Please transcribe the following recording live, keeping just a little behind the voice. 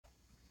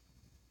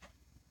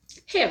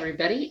Hey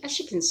everybody, as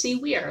you can see,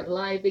 we are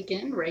live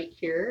again right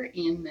here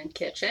in the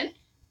kitchen.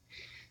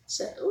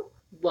 So,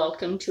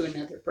 welcome to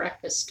another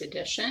breakfast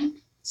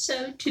edition.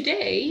 So,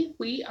 today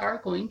we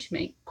are going to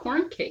make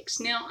corn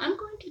cakes. Now, I'm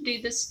going to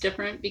do this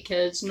different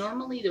because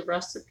normally the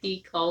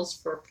recipe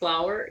calls for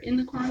flour in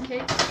the corn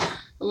cake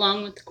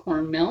along with the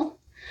cornmeal.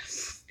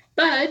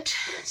 But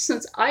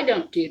since I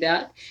don't do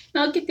that,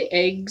 I'll get the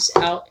eggs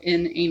out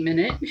in a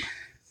minute.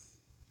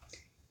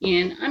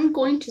 And I'm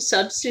going to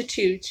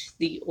substitute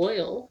the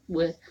oil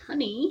with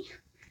honey.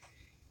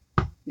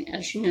 And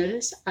as you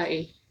notice,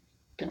 I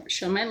don't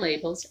show my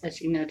labels.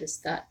 As you notice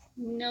that,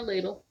 no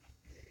label,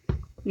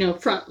 no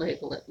front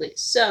label at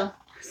least. So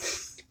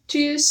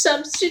to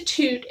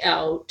substitute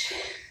out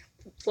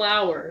the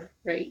flour,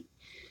 right,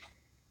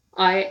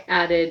 I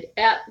added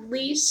at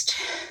least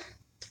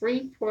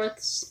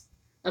 3/4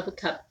 of a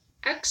cup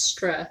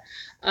extra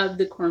of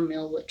the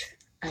cornmeal, which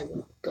I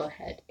will go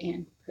ahead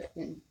and put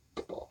in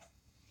the bowl,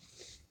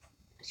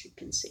 as you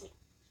can see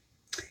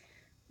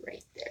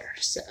right there.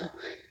 So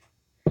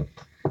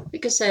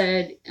like I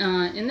said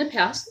in the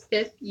past,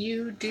 if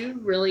you do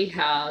really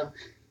have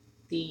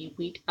the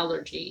wheat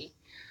allergy,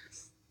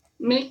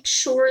 make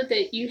sure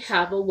that you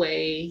have a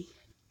way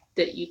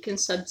that you can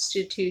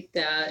substitute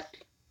that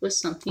with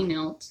something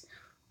else.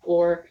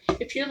 Or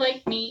if you're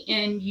like me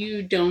and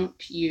you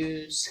don't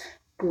use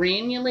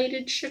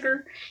granulated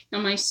sugar, now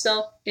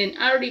myself, and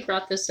I already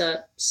brought this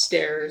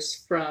upstairs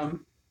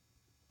from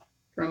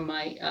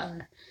my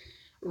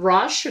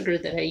raw sugar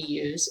that I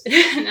use,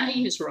 and I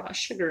use raw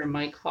sugar in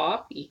my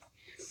coffee.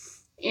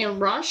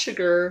 And raw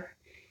sugar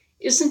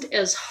isn't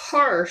as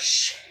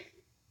harsh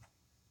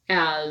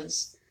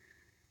as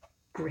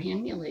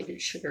granulated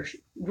sugar.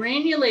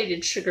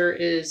 Granulated sugar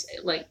is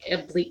like a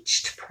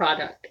bleached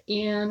product,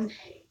 and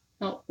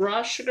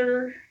raw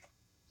sugar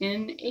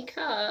in a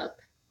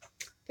cup.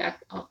 In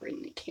fact, I'll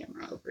bring the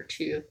camera over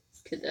to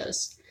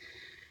this.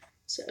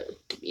 So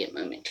give me a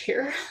moment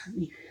here. Let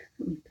me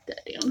put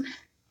that down.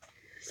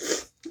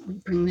 Let me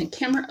bring the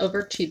camera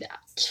over to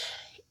that,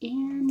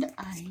 and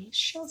I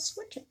shall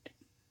switch it.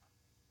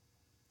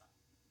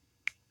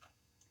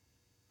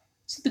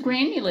 So the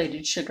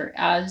granulated sugar,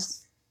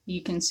 as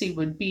you can see,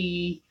 would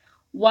be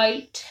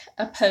white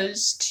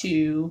opposed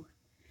to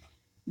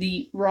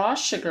the raw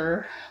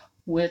sugar,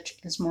 which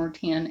is more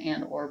tan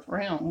and or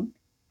brown.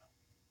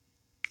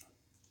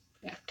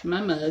 Back to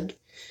my mug.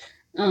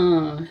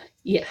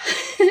 Yeah.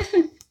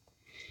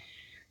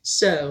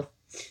 So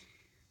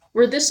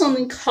where this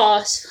only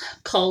calls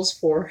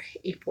for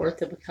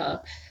 1/4 of a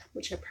cup,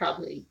 which I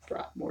probably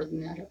brought more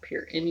than that up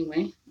here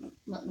anyway.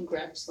 Let me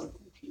grab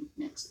something to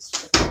mix this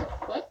with real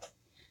quick.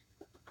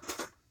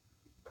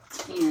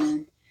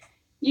 And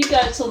you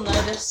guys will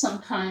notice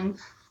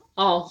sometimes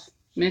I'll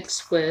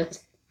mix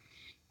with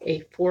a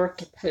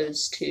fork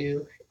opposed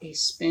to a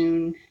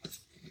spoon.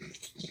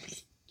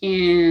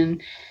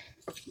 And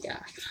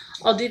yeah,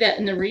 I'll do that.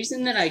 And the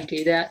reason that I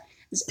do that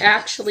is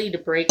actually to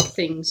break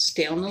things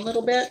down a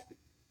little bit.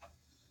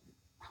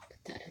 I'll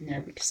put that in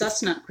there because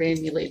that's not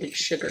granulated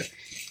sugar.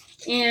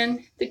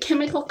 And the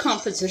chemical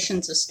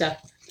compositions of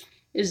stuff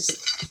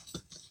is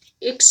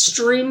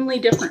extremely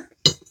different.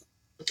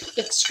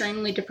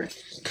 Extremely different.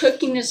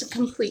 Cooking is a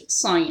complete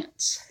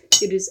science.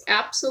 It is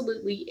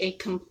absolutely a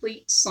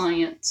complete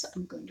science.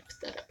 I'm going to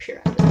put that up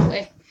here out of the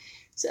way.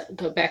 So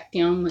go back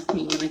down with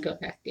me when I go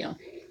back down.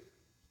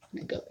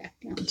 When I go back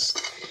down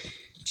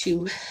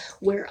to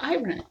where I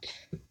rent.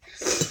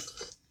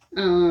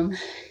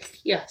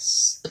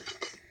 Yes.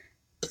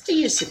 I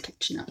use the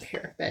kitchen up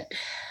here, but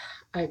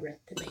I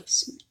rent the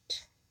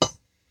basement.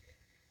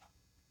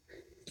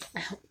 I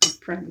help my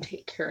friend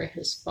take care of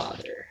his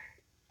father.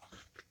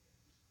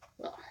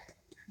 Well,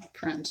 I'm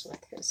friends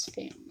with his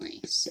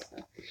family, so.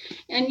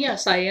 And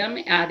yes, I am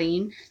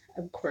adding,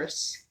 of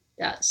course,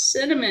 that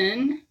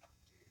cinnamon.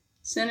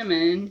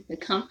 Cinnamon, the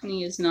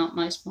company is not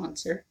my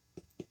sponsor.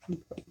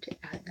 I'm going to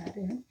add that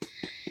in.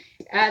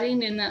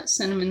 Adding in that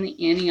cinnamon, the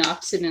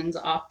antioxidants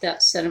off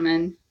that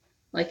cinnamon,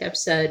 like I've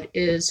said,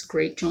 is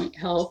great joint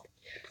health.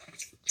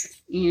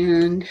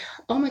 And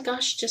oh my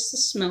gosh, just the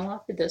smell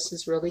off of this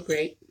is really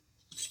great.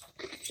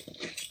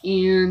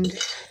 And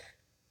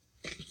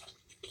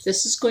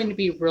this is going to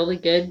be really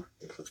good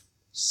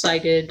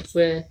sided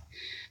with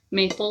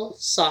maple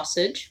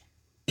sausage.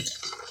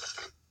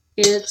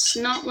 It's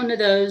not one of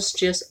those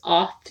just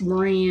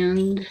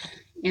off-brand,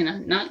 and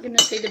I'm not going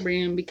to say the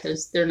brand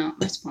because they're not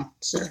my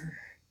sponsor.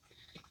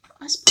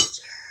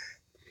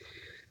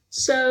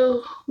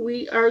 So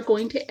we are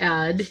going to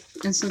add,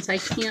 and since I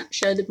can't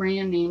show the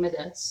brand name of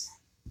this,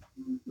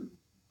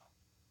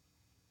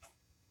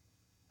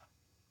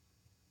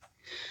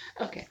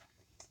 okay.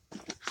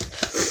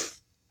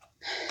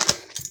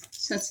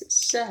 Since it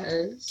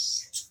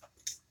says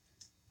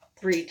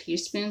 3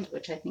 teaspoons,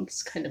 which I think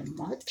is kind of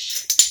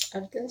much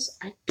of this,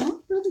 I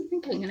don't really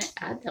think I'm going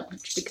to add that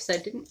much because I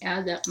didn't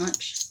add that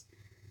much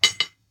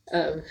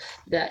of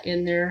that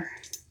in there.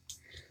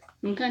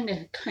 I'm going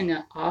to kind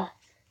of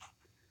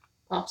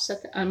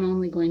offset that. I'm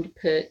only going to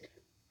put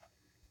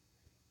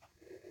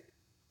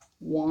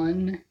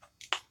 1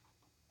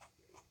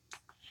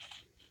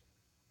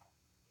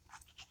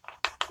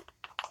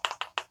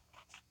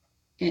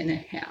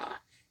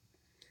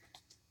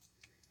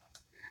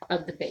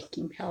 of the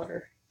baking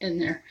powder in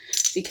there,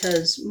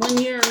 because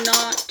when you're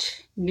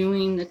not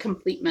doing the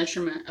complete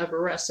measurement of a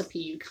recipe,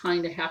 you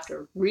kind of have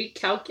to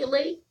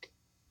recalculate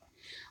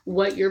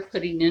what you're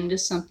putting into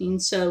something.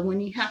 So when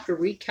you have to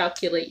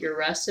recalculate your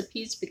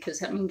recipes, because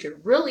that means you're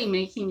really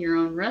making your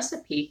own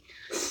recipe,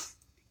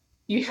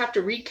 you have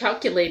to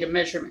recalculate a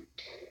measurement.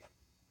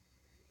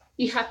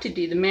 You have to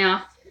do the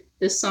math,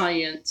 the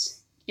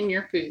science in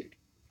your food.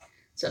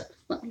 So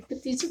let me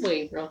put these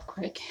away real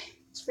quick.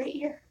 It's right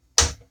here.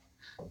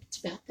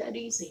 It's about that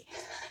easy.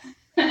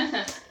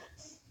 And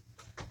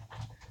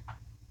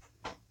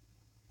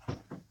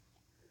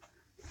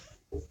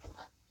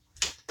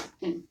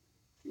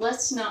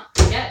let's not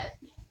forget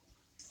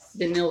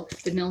vanilla.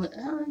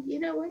 You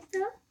know what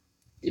though?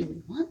 Do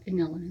we want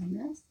vanilla in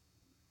this?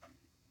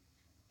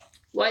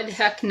 Why the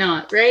heck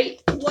not,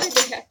 right? Why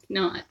the heck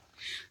not?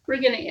 We're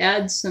going to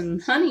add some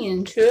honey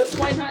into it.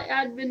 Why not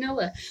add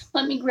vanilla?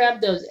 Let me grab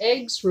those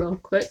eggs real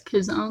quick,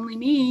 because I only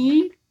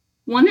need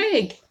one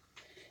egg.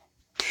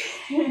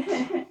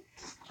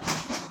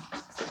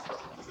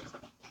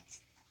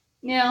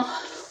 Now,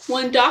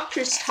 when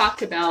doctors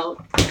talk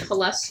about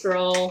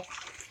cholesterol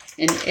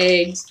and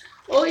eggs,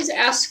 always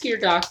ask your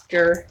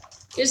doctor,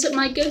 is it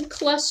my good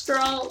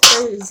cholesterol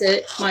or is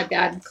it my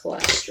bad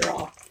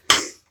cholesterol?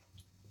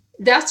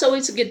 That's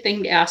always a good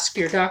thing to ask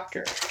your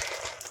doctor.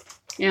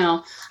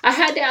 Now, I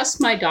had to ask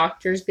my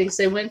doctors because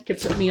they went to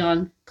put me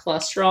on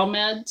cholesterol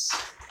meds.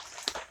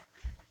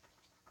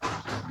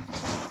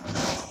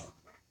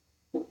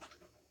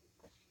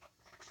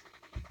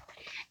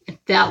 And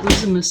that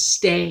was a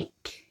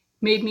mistake.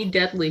 Made me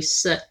deadly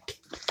sick.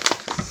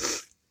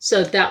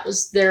 So that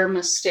was their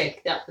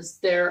mistake. That was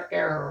their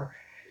error.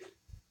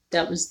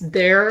 That was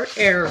their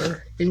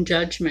error in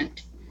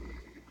judgment.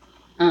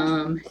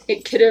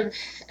 It could have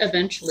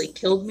eventually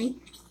killed me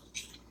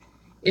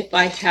if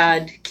I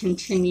had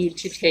continued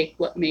to take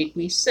what made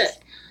me sick.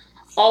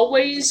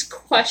 Always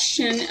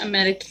question a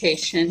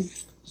medication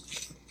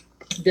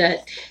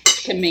that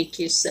can make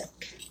you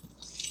sick.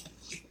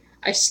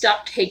 I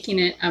stopped taking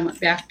it. I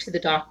went back to the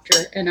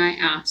doctor and I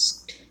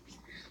asked,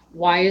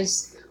 why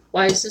is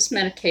this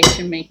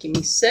medication making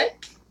me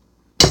sick?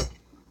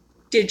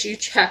 Did you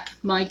check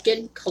my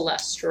good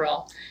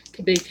cholesterol?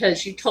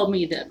 Because you told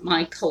me that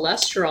my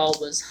cholesterol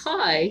was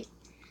high,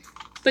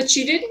 but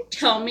you didn't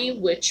tell me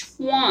which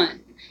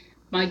one,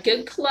 my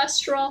good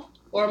cholesterol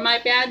or my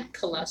bad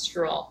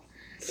cholesterol.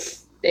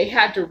 They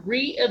had to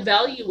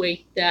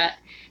reevaluate that,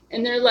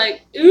 and they're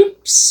like,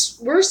 oops,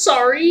 we're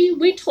sorry,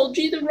 we told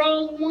you the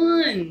wrong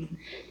one,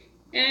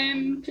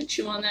 and put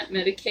you on that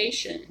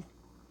medication.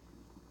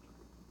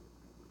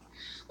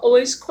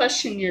 Always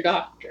question your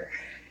doctor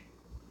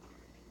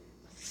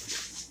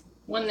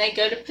when they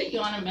go to put you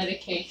on a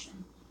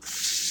medication.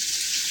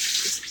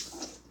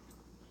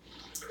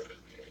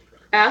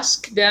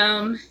 Ask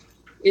them,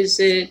 is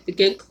it the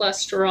good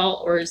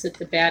cholesterol or is it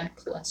the bad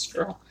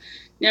cholesterol?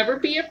 Never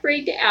be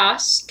afraid to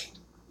ask.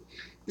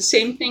 The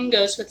same thing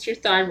goes with your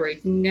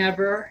thyroid.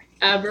 Never,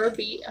 ever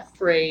be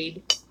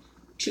afraid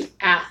to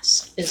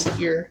ask. Is it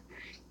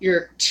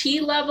your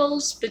T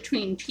levels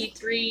between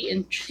T3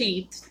 and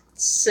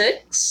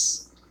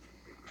T6?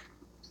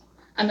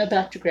 I'm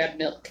about to grab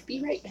milk.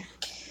 Be right back.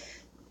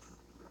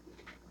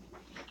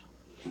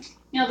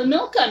 Now the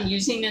milk I'm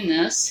using in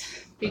this,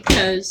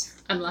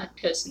 because I'm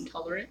lactose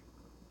intolerant,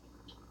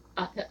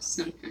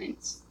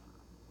 sometimes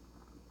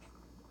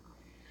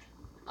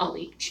I'll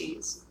eat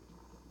cheese,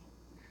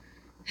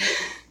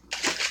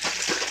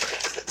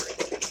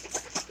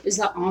 is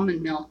the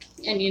almond milk.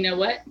 And you know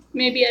what?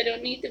 Maybe I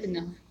don't need the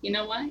vanilla. You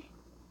know why?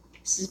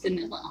 This is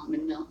vanilla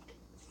almond milk.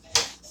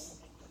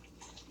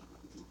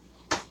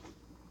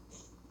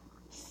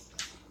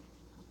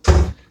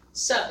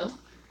 So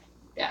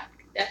that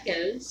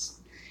goes.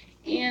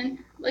 And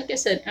like I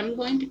said, I'm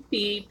going to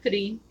be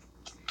putting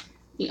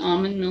the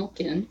almond milk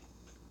in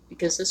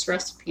because this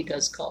recipe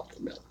does call for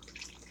milk.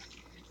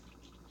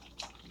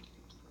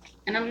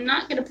 And I'm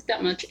not going to put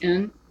that much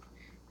in,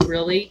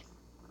 really,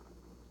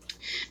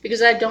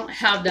 because I don't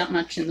have that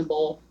much in the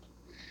bowl.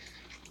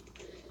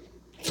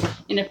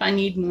 And if I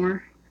need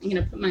more, I'm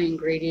going to put my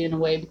ingredient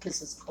away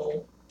because it's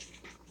cold.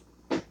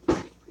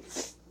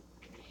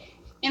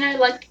 And I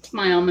like to keep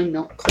my almond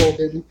milk cold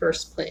in the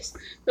first place.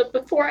 But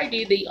before I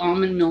do the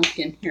almond milk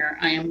in here,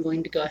 I am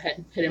going to go ahead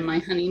and put in my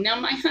honey. Now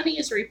my honey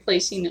is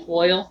replacing the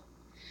oil.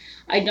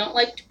 I don't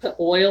like to put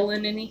oil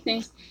in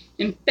anything.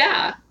 In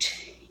fact,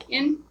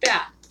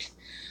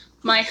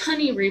 my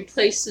honey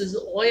replaces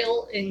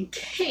oil in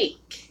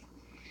cake.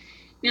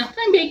 Now if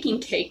I'm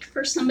baking cake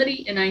for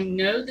somebody and I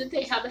know that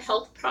they have a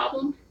health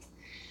problem,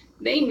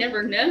 they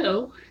never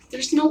know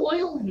there's no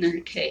oil in their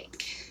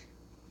cake.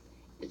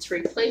 It's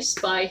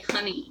replaced by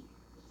honey.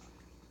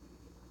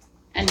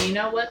 And you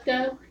know what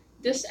though?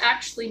 This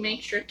actually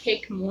makes your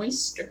cake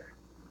moister.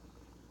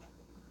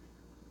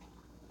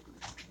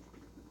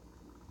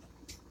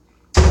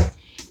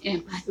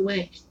 And by the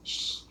way,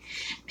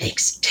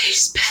 makes it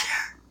taste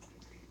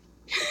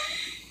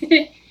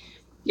better.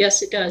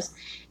 Yes, it does.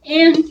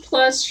 And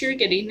plus you're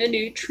getting the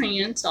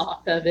nutrients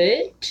off of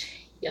it.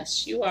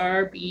 Yes, you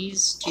are.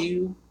 Bees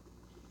do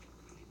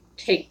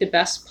take the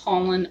best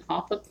pollen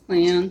off of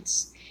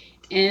plants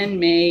and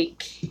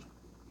make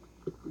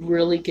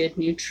really good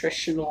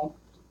nutritional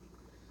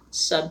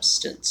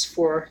substance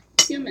for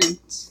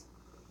humans.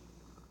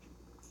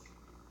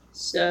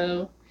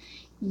 So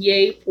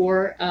yay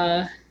for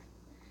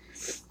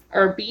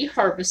our bee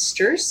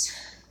harvesters.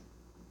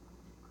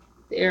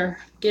 They're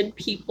good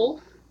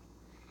people.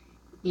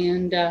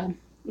 And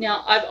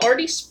now I've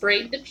already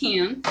sprayed the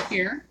pan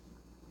here,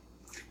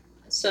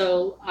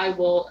 so I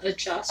will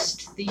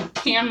adjust the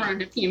camera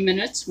in a few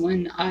minutes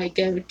when I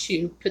go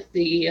to put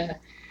the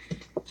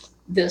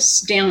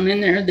this down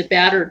in there, the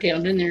batter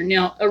down in there.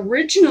 Now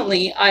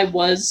originally I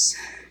was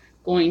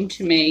going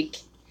to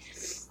make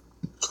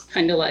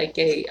kind of like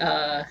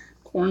a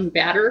corn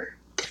batter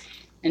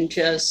and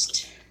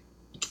just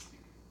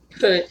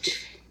put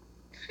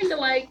kind of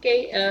like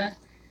a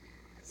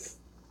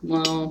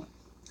well,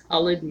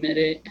 I'll admit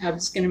it, I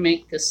was going to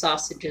make the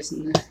sausages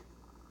in the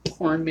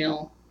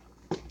cornmeal,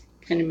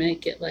 kind of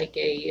make it like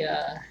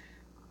a,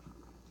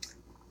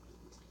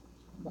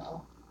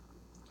 well,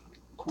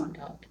 corn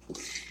dog.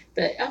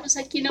 But I was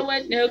like, you know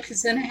what, no,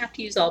 because then I have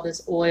to use all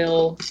this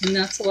oil, and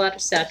that's a lot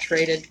of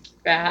saturated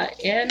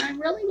fat, and I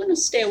really want to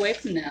stay away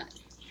from that.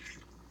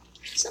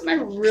 Something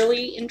I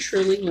really and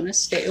truly want to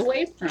stay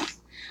away from.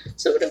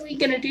 So what are we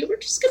going to do? We're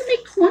just going to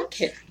make corn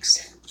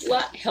cakes. A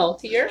lot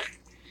healthier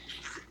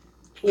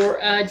for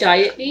a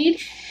diet need.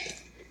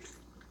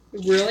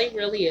 It really,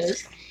 really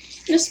is.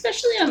 And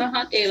especially on a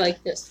hot day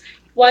like this.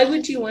 Why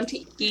would you want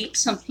to eat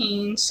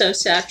something so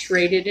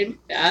saturated in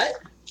fat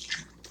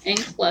and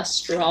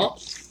cholesterol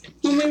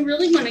when we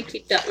really want to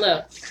keep that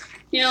low?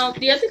 Now,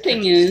 the other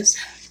thing is,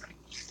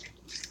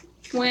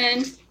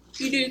 when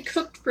you do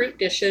cooked fruit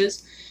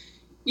dishes,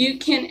 you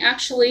can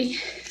actually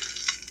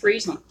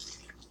freeze them.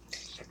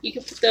 You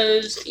can put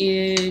those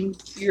in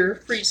your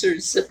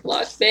freezer's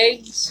Ziploc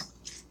bags.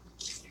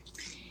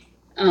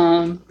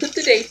 Put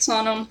the dates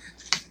on them,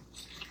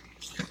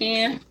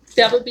 and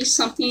that would be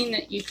something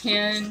that you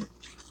can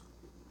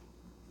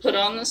put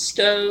on the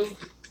stove,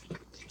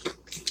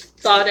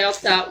 thaw it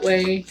out that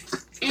way,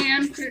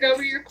 and put it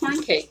over your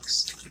corn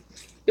cakes.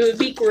 It would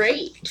be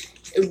great.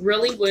 It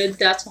really would.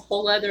 That's a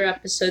whole other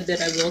episode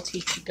that I will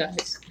teach you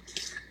guys,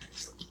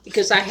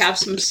 because I have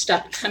some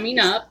stuff coming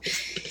up,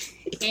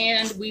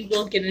 and we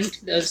will get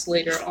into those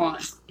later on.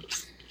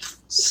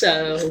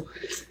 So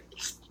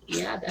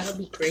yeah, that'll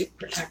be great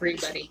for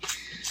everybody.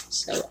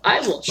 So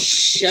I will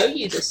show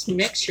you this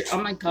mixture.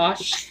 Oh my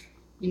gosh,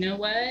 you know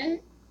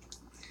what?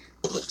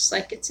 Looks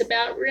like it's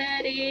about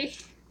ready.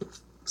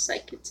 Looks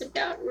like it's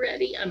about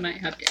ready. I might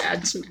have to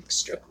add some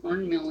extra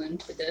cornmeal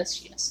into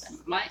this. Yes, I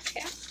might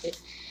have to.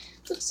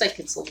 Looks like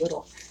it's a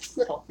little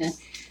thin.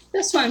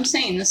 That's what I'm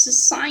saying. This is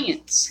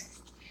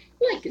science.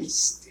 Like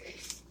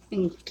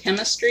in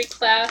chemistry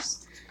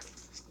class,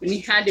 when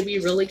you had to be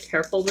really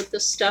careful with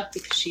this stuff,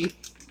 because you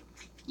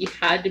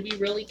had to be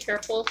really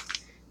careful.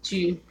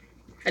 You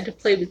had to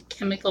play with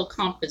chemical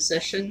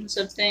compositions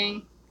of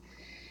things.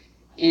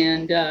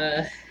 And,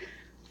 well,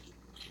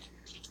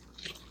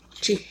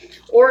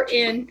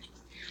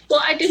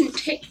 I didn't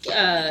take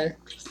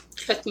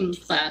cooking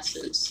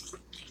classes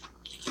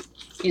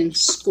in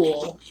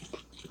school.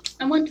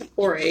 I went to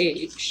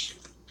 4-H.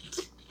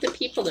 The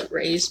people that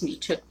raised me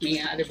took me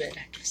out of it,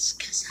 I guess,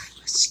 because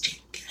I was too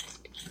good.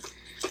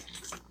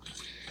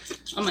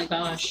 Oh my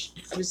gosh,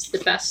 I was the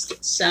best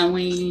at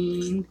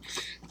sewing,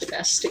 the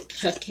best at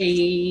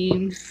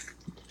cooking.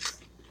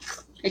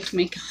 I could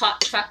make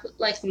hot chocolate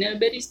like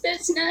nobody's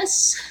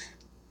business.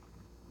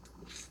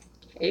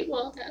 Okay,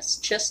 well, that's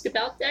just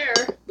about there.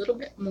 A little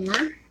bit more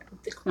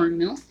of the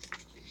cornmeal.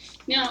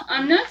 Now,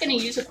 I'm not going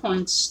to use a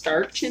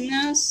cornstarch in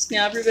this.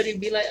 Now, everybody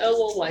would be like, oh,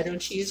 well, why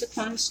don't you use a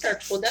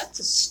cornstarch? Well, that's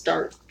a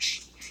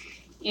starch.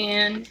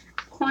 And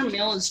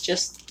cornmeal is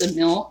just the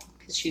milk,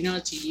 because you know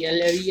it's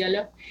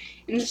yellow.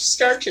 And the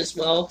starch as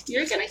well.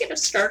 You're going to get a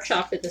starch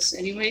off of this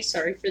anyway.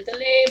 Sorry for the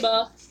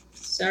label.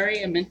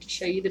 Sorry, I meant to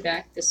show you the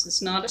back. This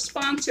is not a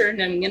sponsor,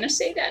 and I'm going to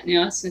say that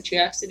now since you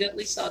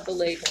accidentally saw the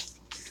label.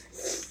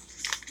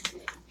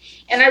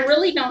 And I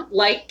really don't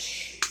like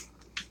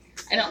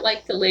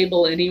the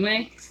label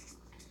anyway.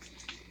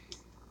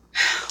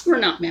 We're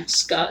not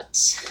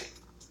mascots.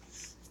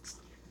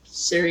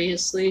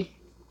 Seriously,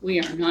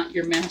 we are not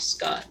your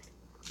mascot.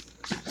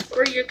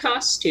 Or your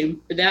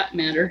costume, for that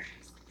matter.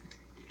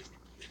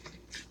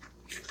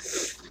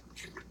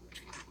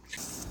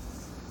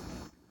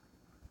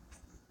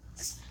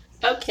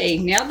 Okay,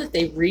 now that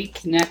they've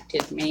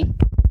reconnected me,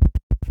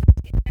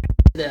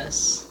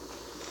 this.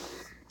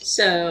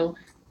 So,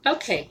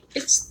 okay,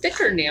 it's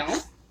thicker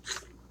now.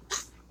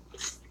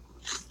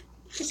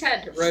 Just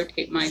had to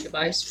rotate my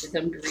device for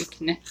them to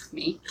reconnect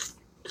me.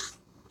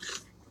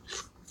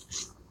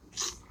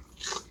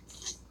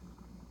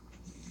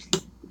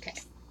 Okay,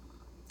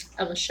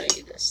 I will show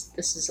you this.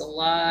 This is a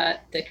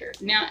lot thicker.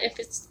 Now, if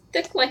it's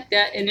thick like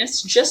that, and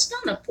it's just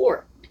on a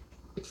fork,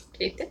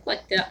 okay, thick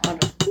like that on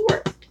a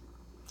fork,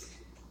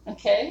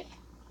 okay,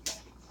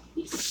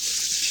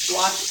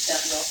 Wash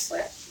that real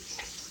quick.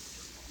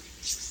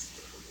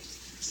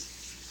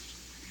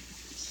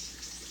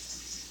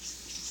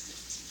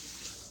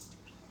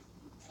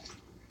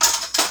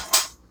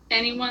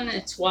 Anyone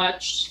that's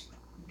watched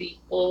the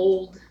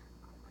old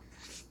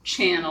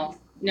channel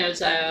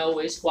knows I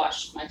always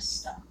wash my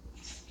stuff.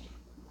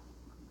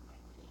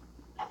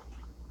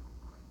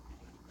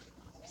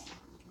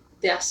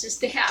 That's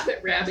just the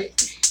habit,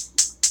 rabbit.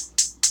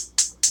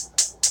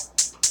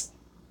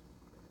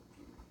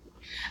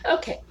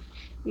 Okay,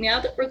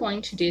 now that we're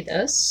going to do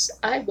this,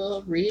 I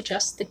will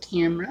readjust the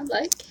camera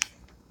like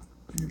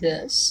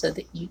this so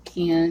that you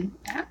can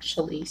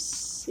actually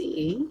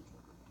see.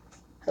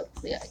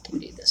 Hopefully I can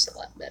do this a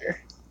lot better.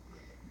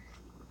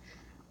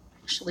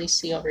 Actually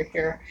see over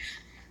here.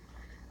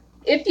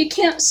 If you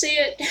can't see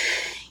it,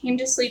 you can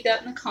just leave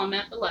that in the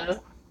comment below,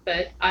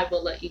 but I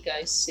will let you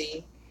guys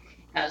see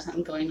as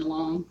I'm going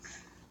along.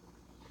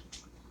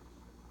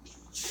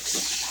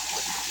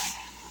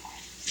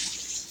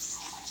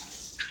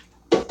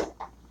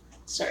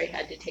 Sorry, I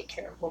had to take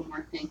care of one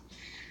more thing.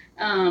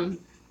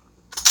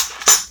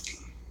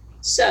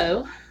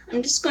 So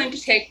I'm just going to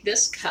take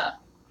this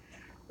cup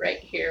right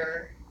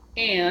here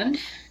and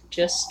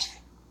just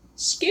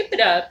scoop it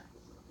up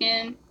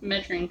in a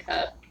measuring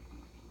cup,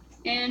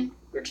 and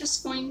we're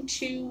just going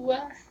to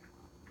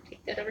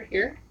take that over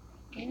here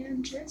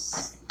and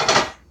just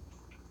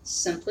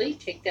simply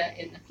take that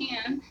in the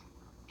pan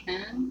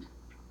and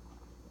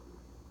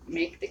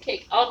make the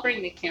cake. I'll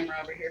bring the camera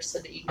over here so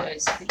that you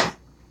guys can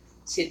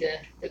see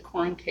the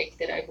corn cake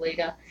that I've laid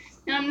out.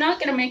 Now I'm not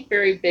going to make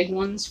very big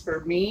ones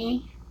for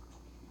me.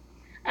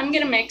 I'm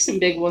going to make some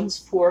big ones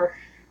for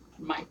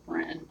my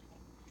friend.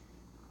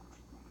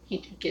 He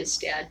took his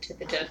dad to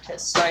the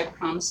dentist, so I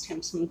promised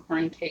him some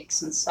corn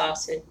cakes and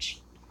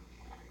sausage.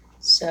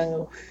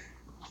 So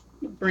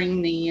I'll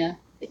bring the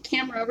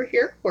camera over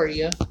here for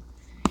you,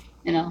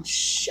 and I'll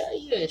show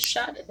you a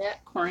shot of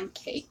that corn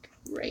cake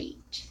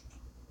right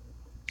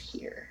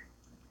here.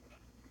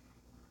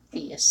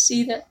 You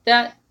see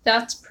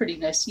that's pretty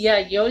nice. Yeah,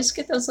 you always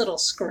get those little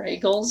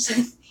scraggles,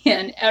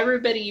 and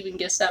everybody even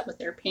gets that with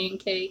their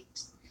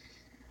pancakes.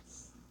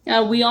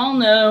 Now, we all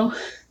know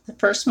the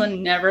first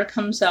one never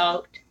comes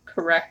out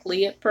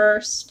correctly at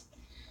first.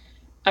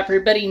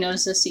 Everybody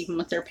knows this, even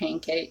with their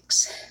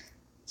pancakes.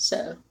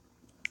 So,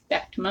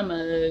 back to my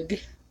mug.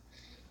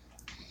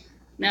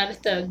 Not a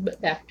thug, but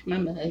back to my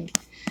mug.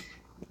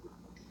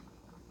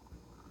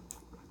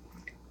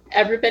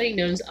 Everybody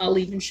knows I'll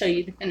even show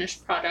you the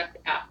finished product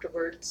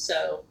afterwards.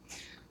 So,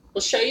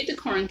 we'll show you the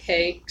corn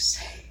cakes,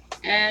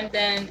 and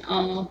then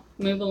I'll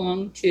move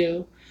along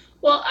to,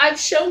 well, I've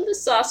shown the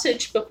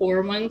sausage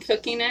before when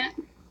cooking it.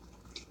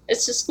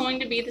 It's just going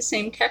to be the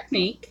same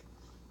technique.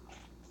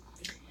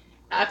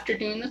 After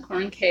doing the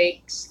corn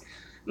cakes,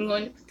 I'm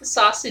going to put the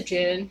sausage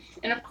in,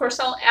 and of course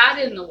I'll add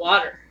in the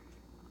water.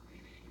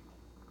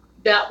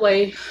 That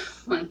way,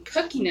 when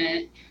cooking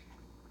it,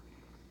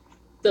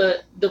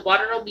 the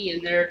water will be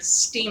in there to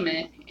steam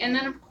it. And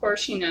then of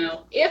course, you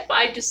know, if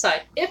I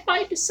decide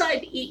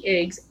to eat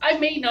eggs, I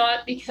may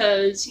not,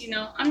 because, you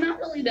know, I'm not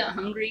really that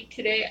hungry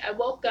today. I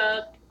woke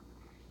up,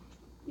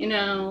 you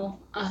know,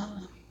 I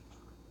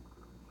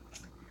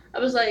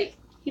was like,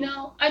 you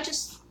know, I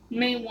just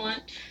may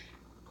want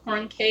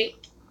corn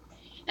cake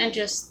and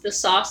just the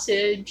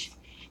sausage,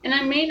 and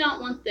I may not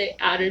want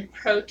the added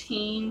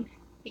protein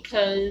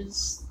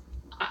because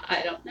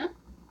I don't know.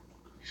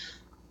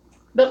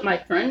 But my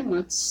friend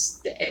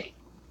wants the egg,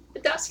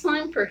 but that's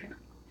fine for him.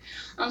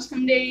 On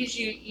some days,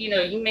 you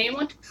know, you may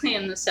want to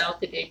plan this out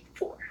the day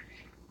before,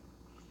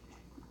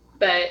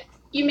 but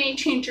you may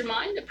change your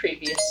mind the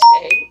previous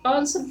day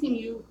on something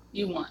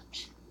you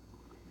want.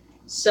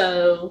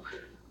 So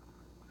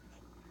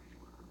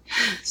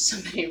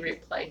somebody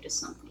replied to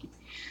something,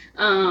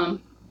 but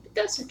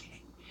that's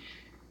okay.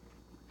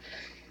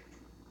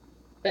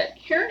 But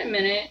here in a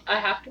minute, I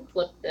have to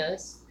flip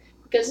this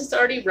because it's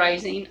already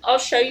rising. I'll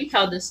show you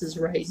how this is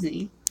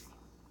rising.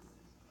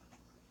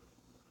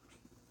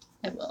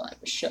 I will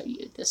show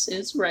you. This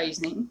is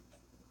rising.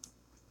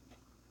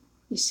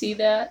 You see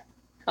that?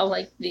 How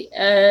like the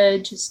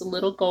edge is a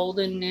little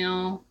golden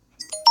now.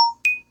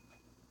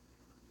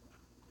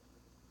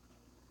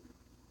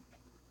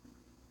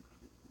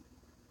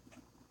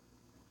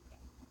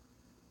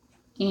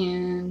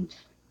 And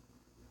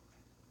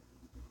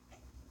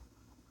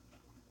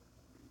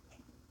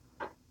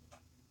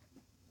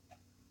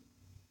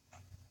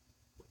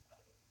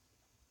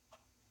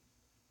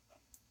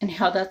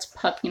how that's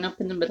puffing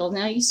up in the middle.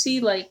 Now you see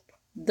like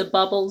the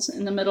bubbles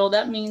in the middle.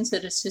 That means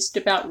that it's just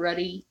about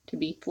ready to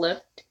be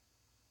flipped.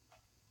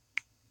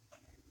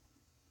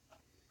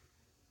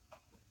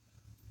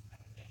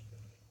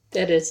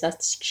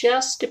 That's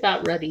just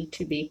about ready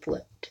to be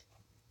flipped.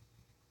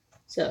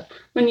 So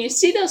when you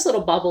see those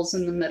little bubbles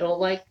in the middle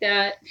like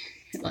that,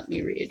 let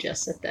me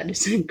readjust if that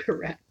is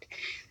incorrect.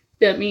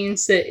 That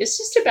means that it's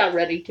just about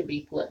ready to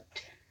be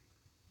flipped.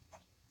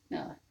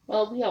 Now,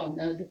 well, we all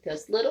know that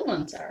those little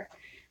ones are,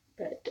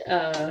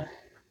 but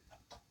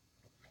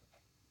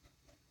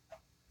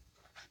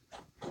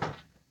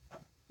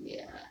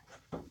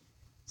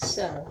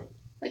So,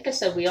 like I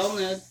said, we all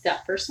know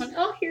that first one.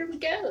 Oh, here we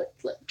go. It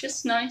looked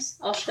just nice.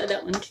 I'll show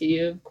that one to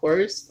you, of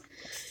course.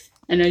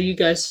 I know you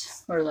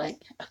guys are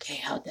like, okay,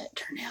 how'd that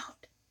turn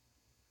out?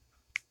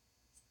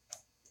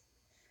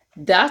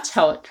 That's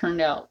how it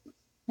turned out.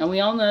 And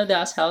we all know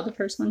that's how the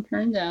first one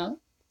turns out.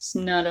 It's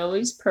not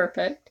always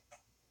perfect.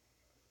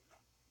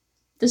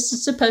 This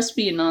is supposed to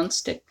be a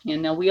non-stick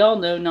pan. Now, we all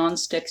know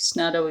non-stick's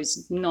not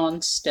always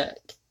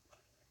non-stick.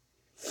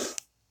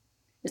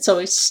 It's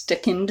always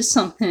sticking to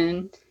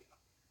something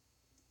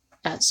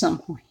at some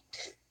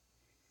point.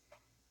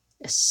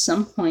 At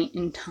some point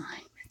in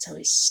time, it's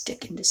always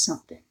sticking to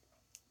something.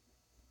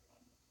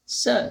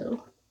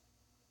 So,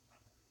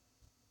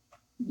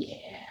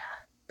 yeah.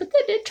 But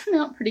that did turn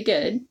out pretty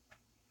good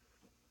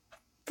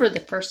for the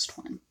first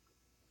one.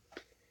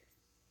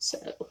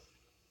 So,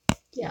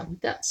 yeah,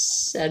 that's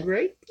said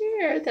right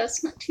there.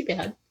 That's not too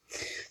bad.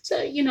 So,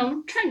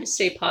 I'm trying to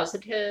stay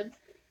positive.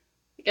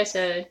 Like I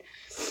said,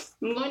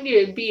 I'm going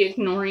to be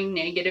ignoring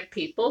negative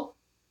people.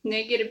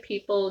 Negative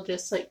people,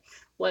 just like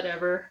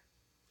whatever.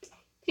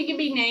 They can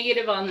be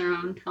negative on their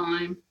own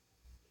time.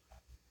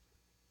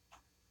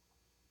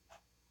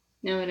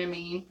 Know what I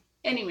mean?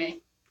 Anyway,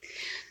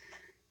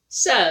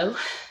 so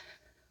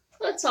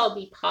let's all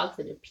be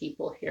positive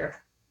people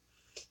here.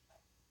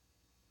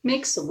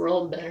 Makes the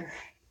world better.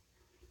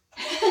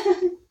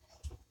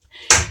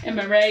 Am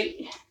I right?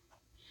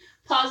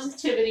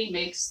 Positivity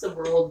makes the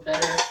world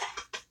better.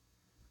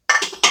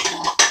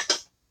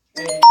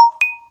 Okay.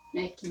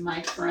 Making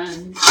my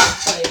friend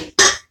play.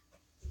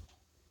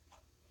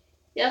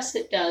 Yes,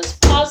 it does.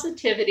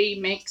 Positivity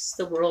makes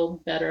the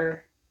world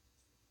better.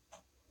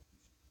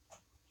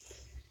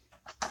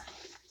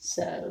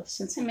 So,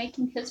 since I'm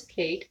making his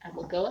plate, I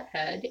will go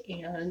ahead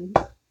and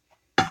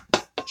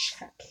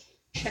check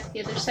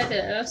the other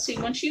side. See,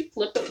 once you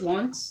flip it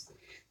once,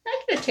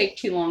 not going to take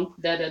too long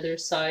for that other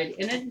side,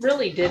 and it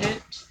really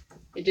didn't.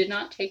 It did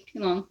not take too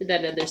long for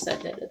that other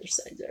side. That other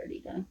side's already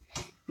done.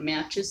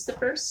 Matches the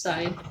first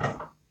side.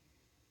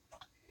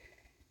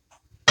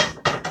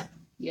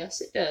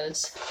 Yes, it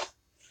does.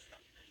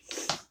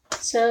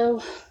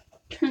 So,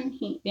 turn the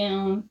heat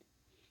down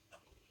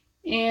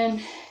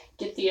and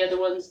get the other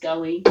ones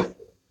going.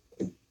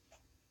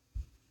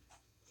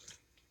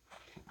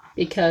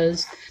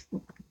 Because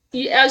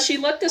as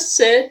you let this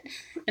sit,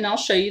 and I'll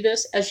show you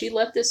this, as you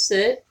let this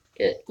sit,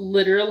 it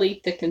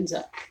literally thickens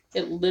up.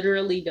 It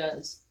literally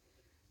does.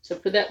 So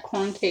for that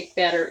corn cake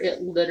batter,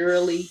 it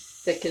literally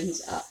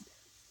thickens up.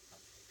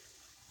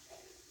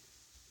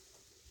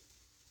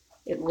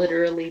 It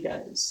literally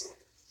does.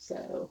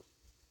 So,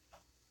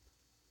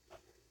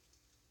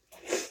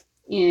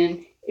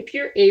 and if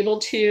you're able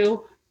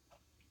to,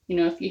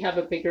 if you have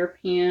a bigger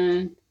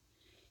pan,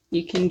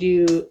 you can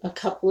do a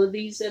couple of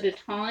these at a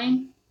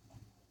time,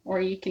 or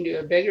you can do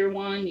a bigger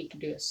one, you can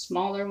do a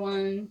smaller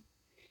one.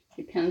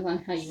 Depends on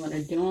how you want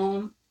to do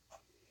them.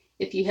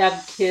 If you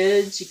have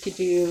kids, you could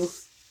do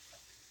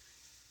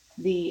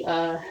the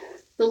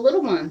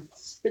little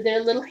ones for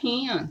their little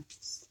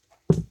hands,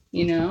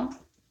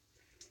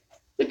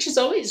 which is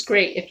always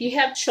great. If you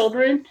have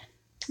children,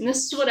 and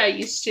this is what I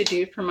used to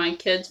do for my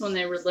kids when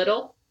they were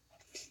little,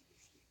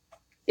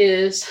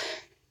 is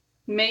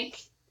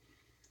make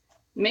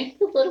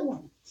the little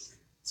ones.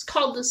 It's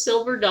called the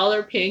silver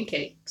dollar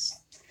pancakes.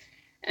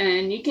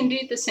 And you can do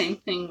the same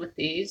thing with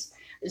these,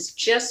 is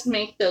just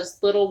make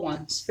those little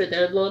ones for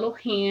their little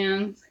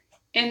hands,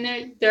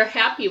 and they're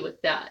happy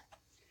with that.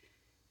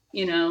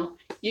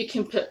 You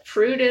can put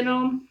fruit in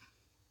them,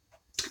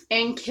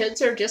 and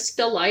kids are just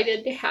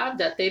delighted to have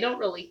that. They don't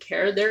really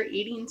care. They're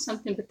eating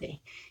something, but they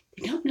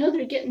don't know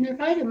they're getting their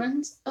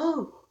vitamins.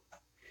 Oh,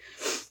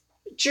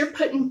 but you're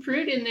putting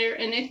fruit in there,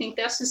 and they think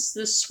that's just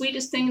the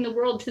sweetest thing in the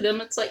world. To them,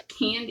 it's like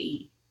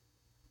candy.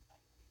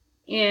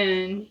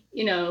 And,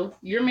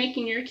 you're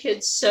making your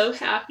kids so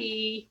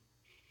happy.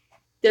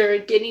 They're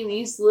getting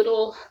these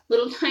little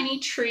tiny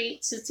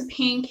treats. It's a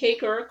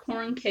pancake or a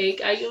corn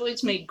cake. I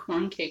always made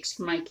corn cakes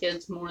for my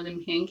kids more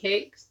than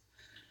pancakes.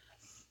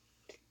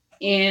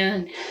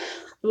 And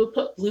I would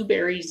put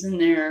blueberries in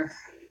there.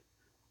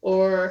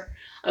 Or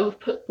I would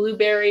put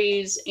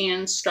blueberries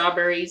and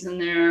strawberries in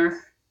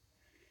there.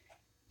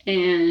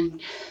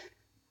 And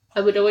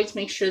I would always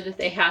make sure that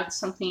they had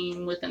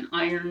something with an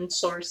iron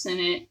source in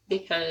it,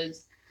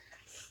 because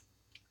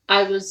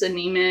I was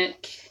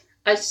anemic.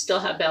 I still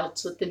have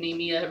bouts with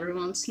anemia every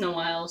once in a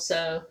while,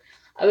 so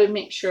I would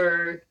make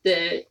sure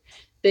that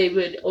they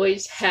would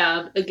always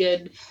have a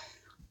good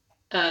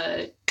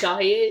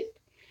diet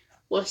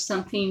with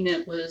something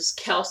that was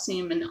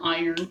calcium and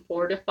iron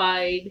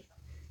fortified,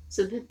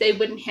 so that they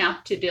wouldn't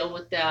have to deal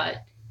with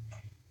that.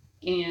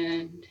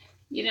 And,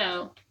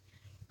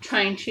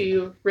 trying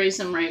to raise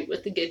them right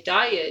with a good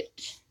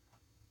diet.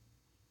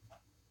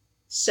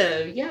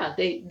 So, yeah,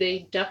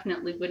 they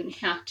definitely wouldn't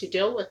have to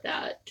deal with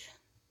that.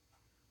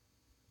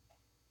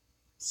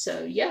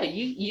 So, yeah,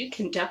 you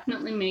can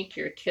definitely make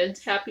your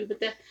kids happy with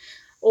that.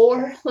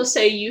 Or let's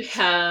say you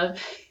have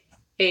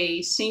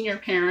a senior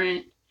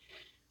parent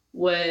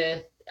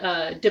with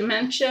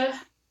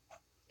dementia,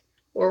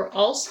 or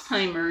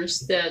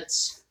Alzheimer's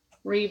that's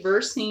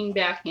reversing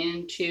back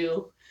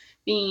into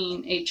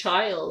being a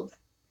child.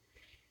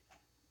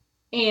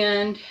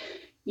 And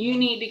you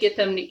need to get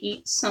them to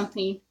eat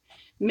something,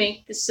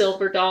 make the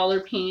silver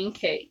dollar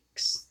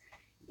pancakes.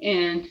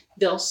 And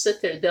they'll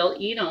sit there, they'll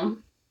eat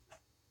them,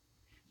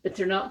 but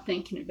they're not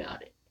thinking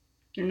about it.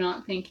 They're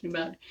not thinking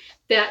about it.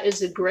 That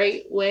is a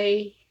great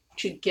way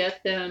to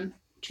get them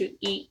to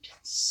eat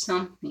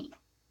something.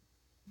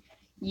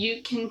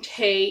 You can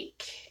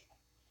take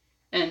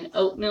an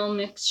oatmeal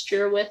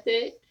mixture with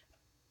it.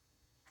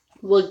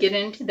 We'll get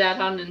into that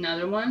on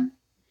another one.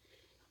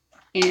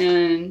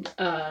 And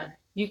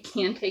you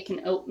can take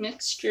an oat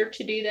mixture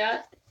to do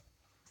that.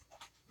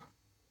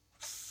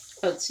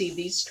 Let's see,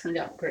 these turned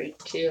out great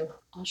too.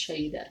 I'll show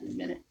you that in a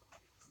minute.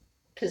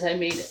 Because I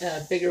made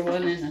a bigger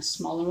one and a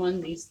smaller one.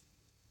 These,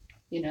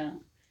 you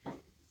know,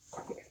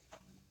 here,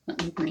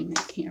 let me bring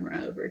the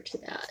camera over to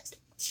that.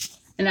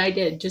 And I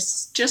did,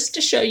 just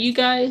to show you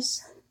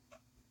guys.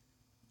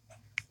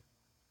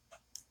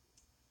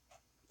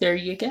 There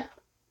you go.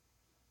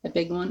 A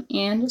big one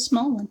and a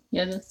small one.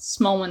 Yeah, the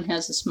small one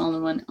has a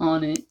smaller one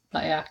on it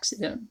by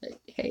accident.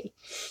 But hey,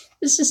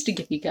 this is to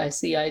give you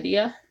guys the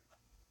idea.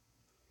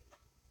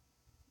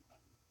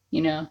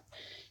 You know,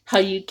 how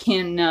you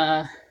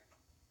can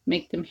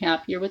make them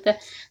happier with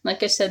that.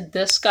 Like I said,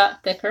 this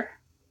got thicker.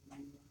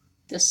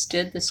 This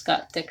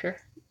got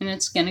thicker. And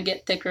it's going to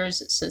get thicker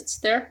as it sits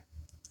there.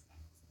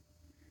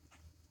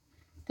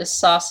 The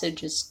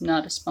sausage is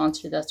not a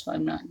sponsor. That's why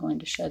I'm not going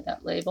to show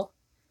that label.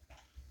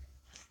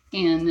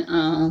 And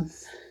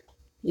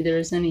either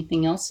is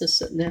anything else that's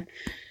sitting there.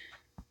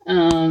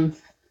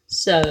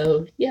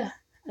 So yeah,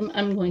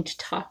 I'm going to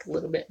talk a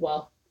little bit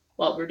while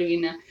we're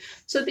doing that,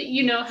 so that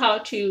you know how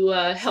to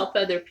help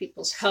other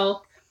people's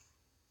health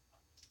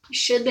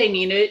should they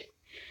need it.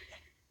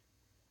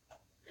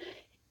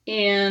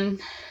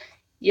 And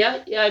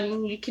yeah, I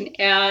mean, you can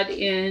add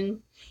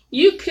in,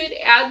 you could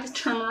add the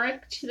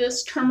turmeric to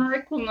this.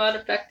 Turmeric will not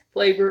affect the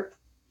flavor.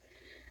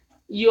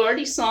 You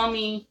already saw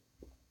me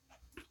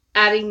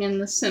adding in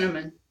the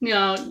cinnamon.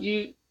 Now,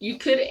 you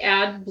could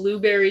add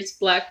blueberries,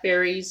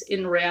 blackberries,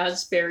 and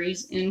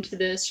raspberries into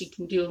this. You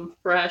can do them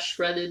fresh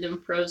rather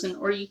than frozen,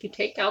 or you could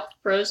take out the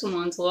frozen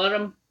ones, let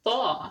them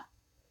thaw.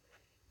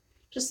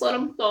 Just let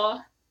them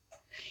thaw.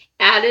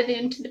 Add it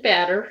into the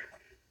batter,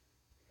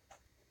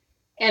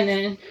 and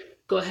then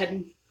go ahead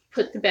and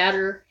put the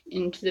batter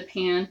into the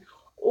pan.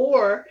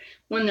 Or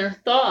when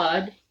they're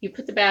thawed, you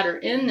put the batter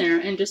in there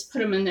and just put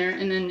them in there,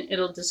 and then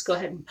it'll just go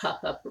ahead and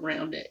puff up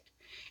around it.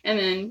 And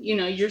then, you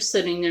know, you're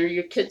sitting there,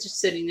 your kids are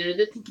sitting there,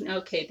 they're thinking,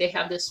 okay, they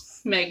have this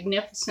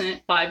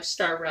magnificent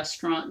 5-star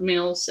restaurant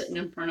meal sitting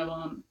in front of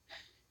them.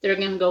 They're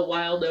going to go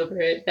wild over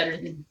it, better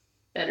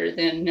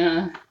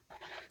than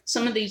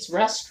some of these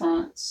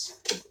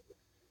restaurants,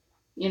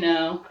 you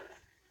know.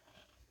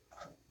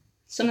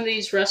 Some of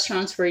these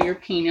restaurants where you're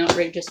paying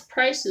outrageous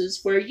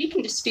prices, where you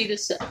can just do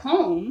this at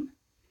home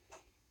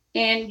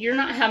and you're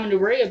not having to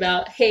worry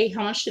about, hey,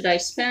 how much did I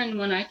spend,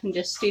 when I can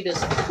just do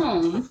this at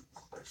home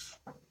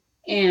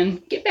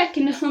and get back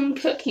into home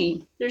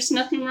cooking. There's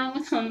nothing wrong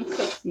with home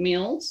cooked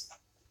meals.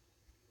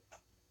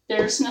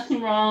 There's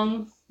nothing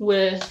wrong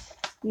with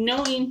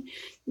knowing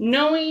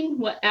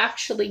what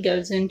actually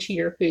goes into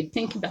your food.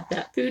 Think about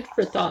that. Food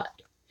for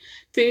thought.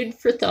 Food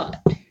for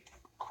thought.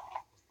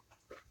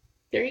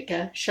 There you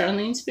go.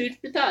 Charlene's food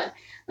for thought.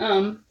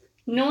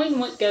 Knowing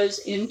what goes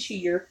into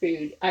your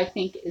food, I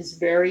think, is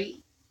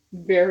very,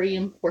 very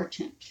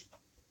important.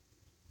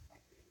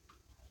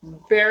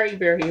 Very,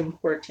 very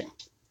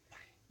important.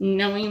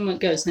 Knowing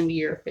what goes into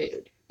your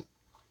food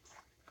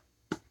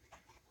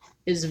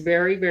is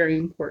very, very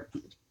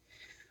important.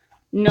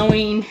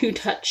 Knowing who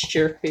touched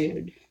your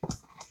food.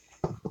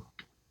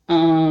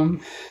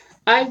 I've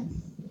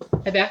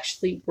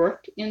actually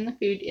worked in the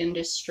food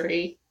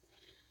industry.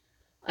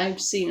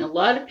 I've seen a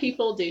lot of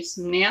people do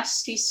some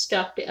nasty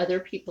stuff to other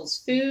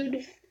people's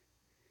food,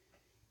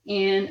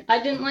 and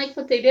I didn't like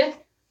what they did.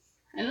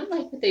 I don't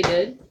like what they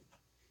did.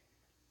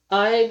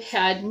 I've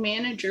had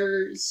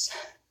managers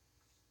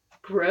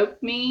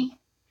grope me.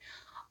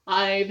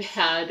 I've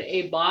had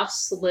a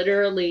boss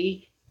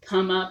literally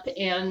come up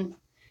and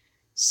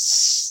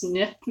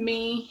sniff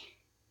me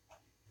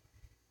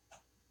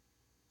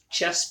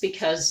just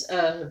because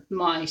of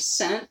my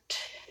scent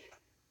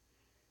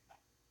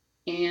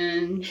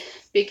and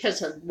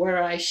because of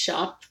where I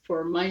shopped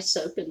for my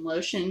soap and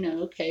lotion.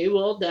 Okay,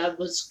 well, that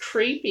was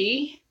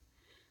creepy.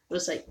 I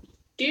was like,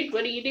 dude,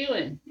 what are you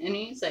doing? And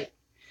he's like,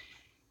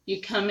 you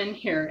come in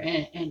here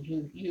and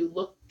you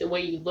look the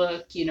way you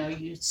look, you know,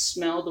 you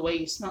smell the way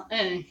you smell.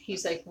 And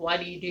he's like, why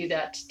do you do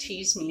that, to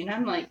tease me? And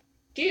I'm like,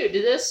 dude,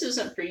 this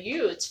isn't for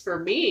you, it's for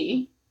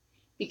me,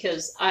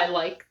 because I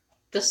like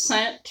the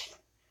scent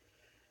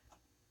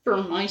for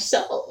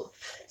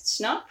myself.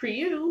 It's not for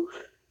you.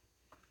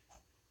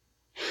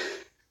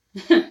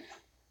 And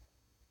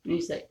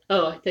he's like,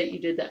 oh, I thought you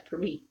did that for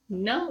me.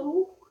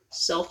 No,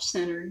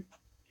 self-centered,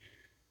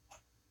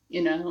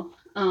 you know.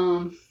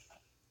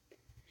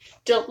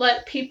 Don't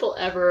let people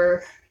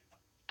ever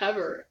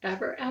ever,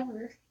 ever,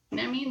 ever, and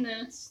I mean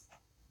this,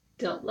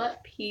 don't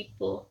let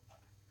people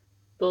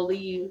bully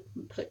you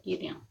and put you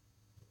down.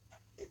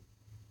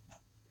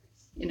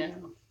 You know,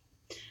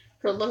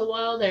 for a little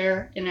while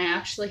there, and I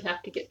actually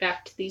have to get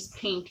back to these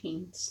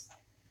paintings.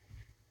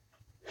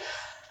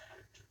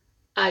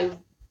 I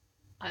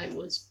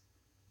was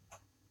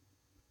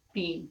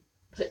being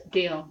put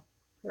down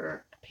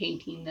for a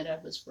painting that I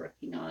was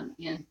working on,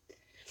 and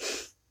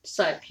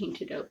so I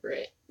painted over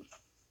it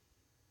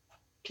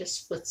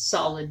just with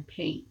solid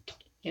paint,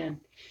 and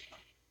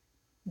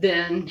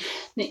then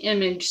the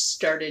image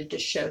started to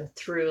show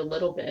through a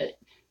little bit.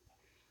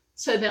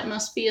 So that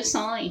must be a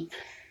sign.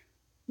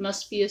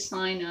 Must be a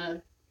sign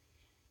of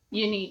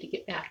you need to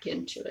get back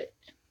into it.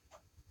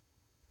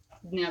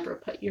 Never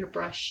put your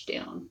brush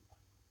down.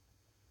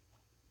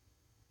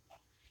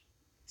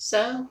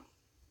 So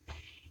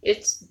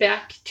it's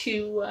back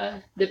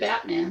to the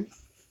Batman.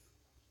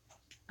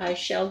 I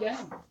shall go.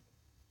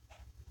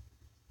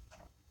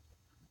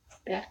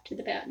 Back to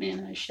the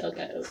Batman I shall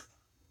go.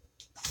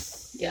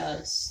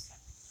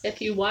 Yes. If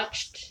you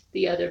watched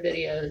the other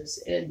videos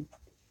and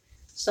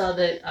saw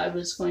that I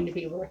was going to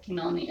be working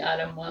on the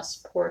Adam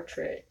West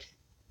portrait,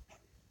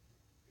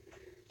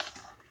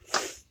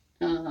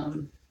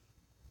 that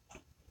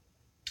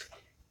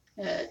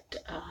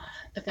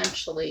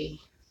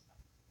eventually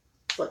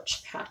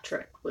Butch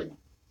Patrick would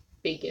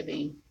be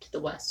giving to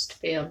the West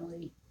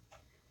family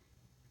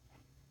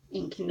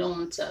in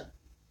condolence of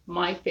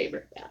my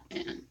favorite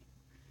Batman.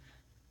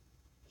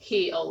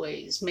 He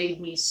always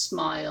made me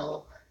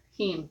smile.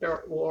 He and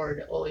Burt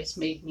Ward always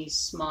made me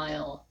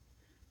smile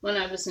when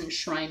I was in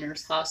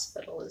Shriners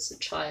Hospital as a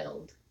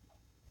child,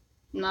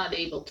 not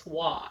able to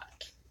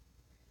walk.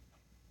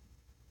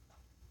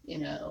 You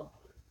know,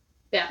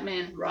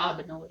 Batman and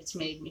Robin always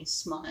made me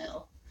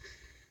smile.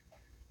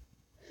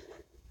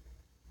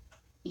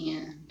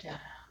 And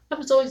I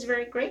was always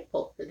very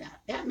grateful for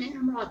that. Batman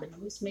and Robin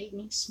always made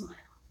me smile.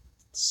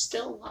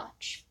 Still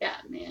watch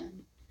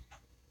Batman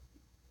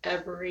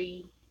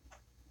every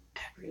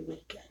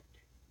weekend.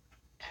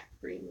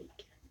 Every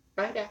weekend.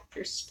 Right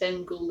after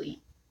Svengoolie.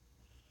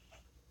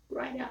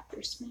 Right after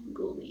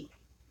Svengoolie.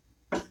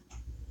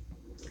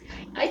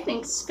 I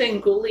think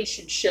Svengoolie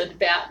should show the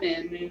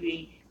Batman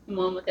movie, the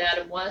one with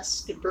Adam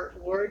West and Burt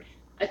Ward.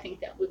 I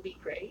think that would be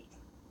great.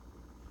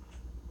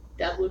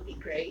 That would be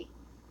great.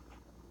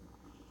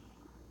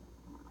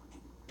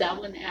 That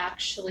one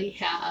actually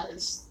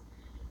has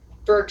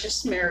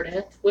Burgess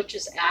Meredith, which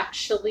is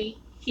actually,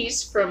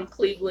 he's from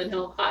Cleveland,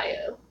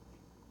 Ohio.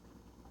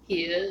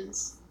 He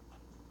is.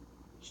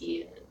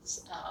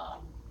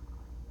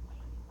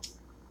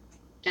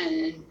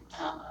 And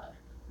oh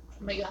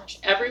my gosh,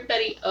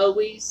 everybody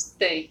always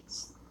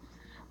thinks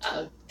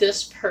of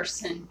this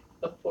person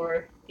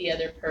before the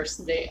other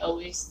person. They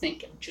always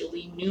think of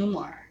Julie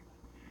Newmar.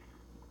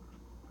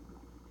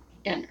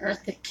 And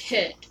Eartha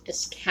Kitt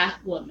is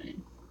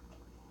Catwoman,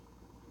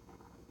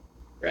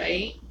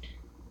 right?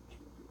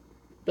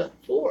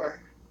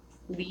 Before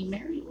Lee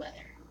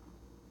Merriweather.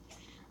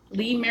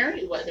 Lee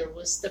Merriweather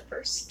was the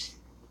first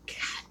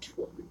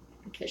Catwoman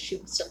because she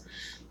was so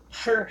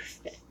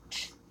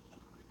perfect.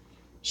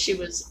 She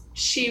was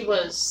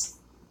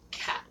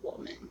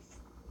Catwoman.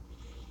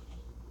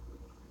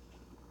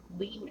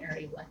 Lee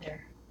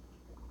Merriweather.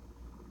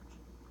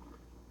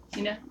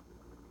 You know?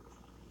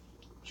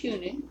 Who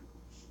knew?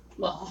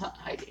 Well,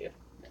 I do.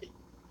 But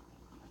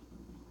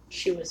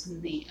she was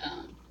in the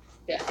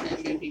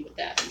Batman movie with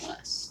Adam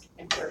West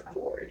and Burt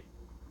Ward.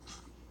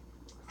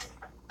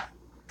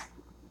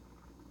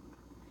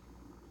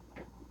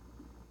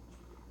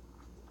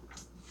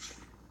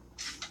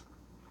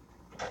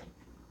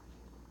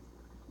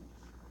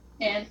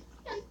 And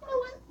you know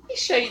what? Let me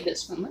show you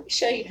this one. Let me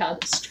show you how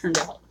this turned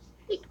out.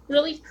 Like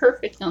really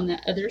perfect on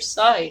that other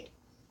side.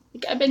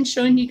 Like I've been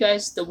showing you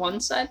guys the one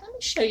side. Let me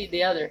show you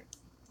the other.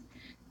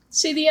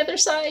 See the other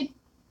side?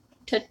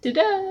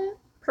 Ta-da-da!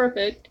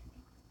 Perfect.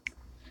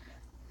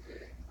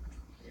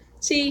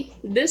 See,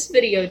 this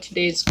video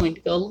today is going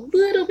to go a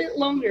little bit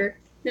longer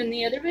than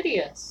the other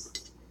videos.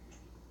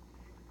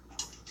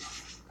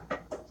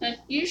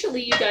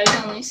 Usually you guys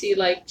only see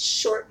like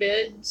short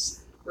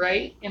vids,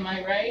 right? Am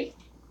I right?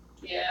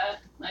 Yeah,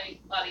 my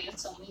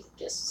audience only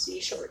gets to see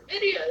short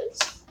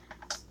videos.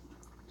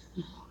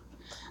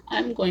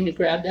 I'm going to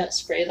grab that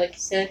spray, like I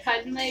said,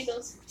 hiding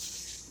labels.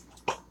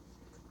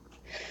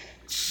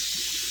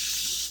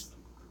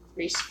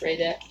 Respray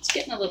that. It's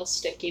getting a little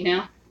sticky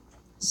now.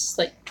 It's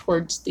like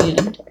towards the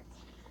end.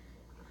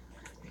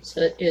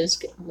 So it is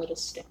getting a little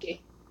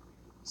sticky.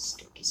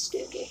 Sticky,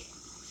 sticky.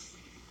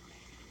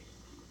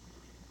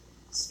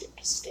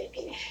 Sticky,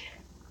 sticky.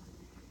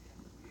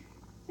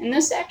 And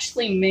this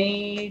actually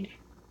made,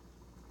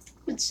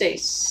 let's say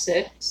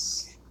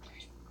 6,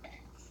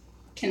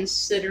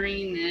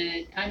 considering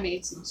that I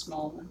made some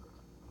small ones.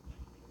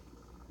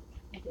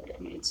 I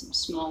made some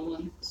small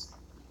ones.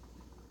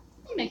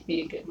 It'll make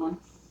me a good one.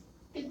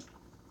 Good.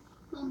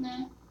 On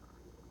that.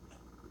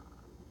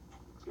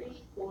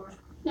 3, 4,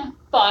 no,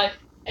 5.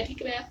 I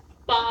take it back.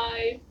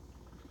 5.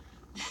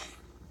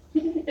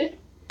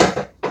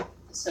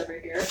 this over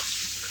here.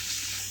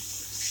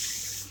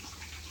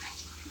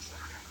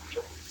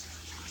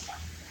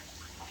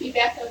 Be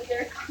back over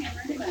there,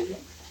 hammer in a moment.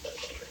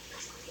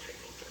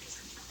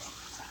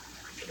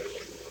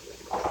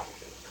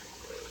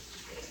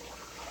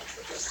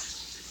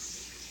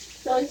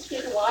 It's always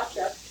good to wash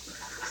up.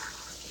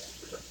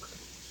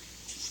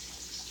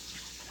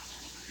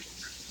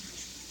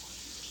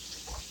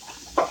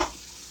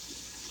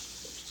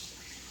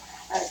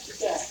 That's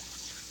good.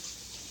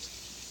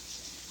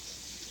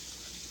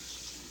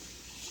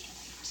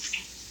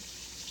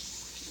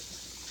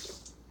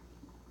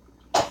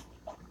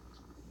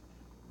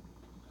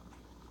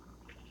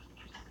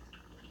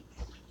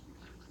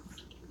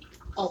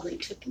 Only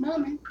took a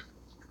moment.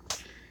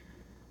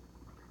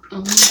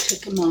 Only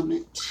took a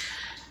moment.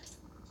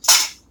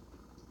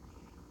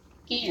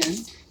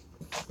 And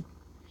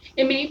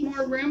it made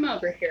more room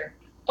over here.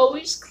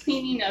 Always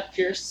cleaning up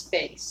your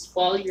space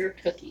while you're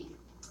cooking.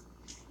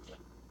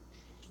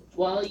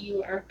 While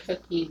you are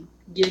cooking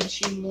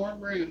gives you more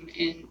room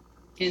in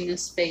the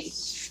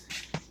space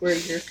where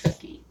you're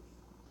cooking.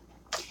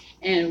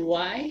 And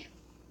why?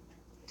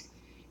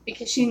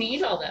 Because you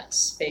need all that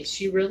space.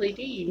 You really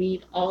do. You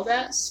need all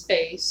that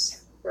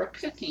space for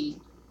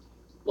cooking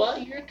while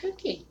you're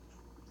cooking.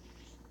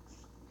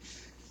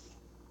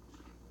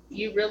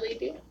 You really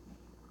do.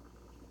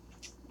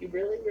 You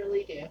really,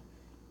 really do.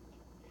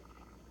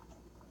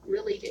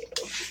 Really do.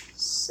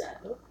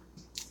 So,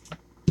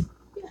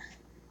 yeah.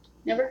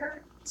 Never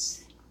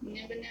hurts.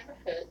 Never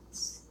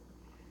hurts.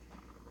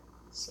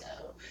 So,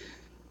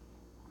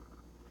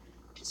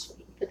 just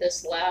waiting for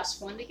this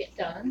last one to get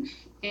done.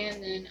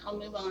 And then I'll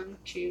move on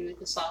to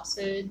the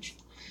sausage.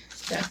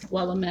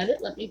 While I'm at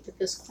it, let me put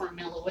this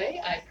cornmeal away.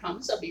 I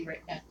promise I'll be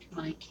right back to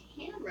my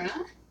camera.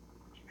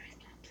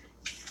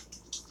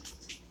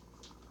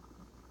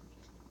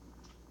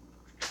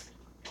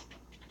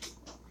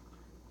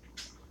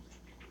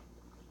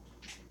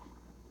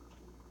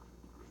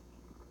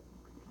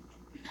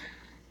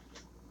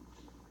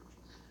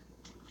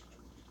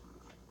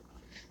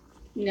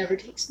 Never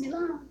takes me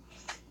long.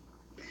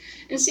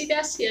 And see,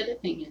 that's the other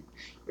thing.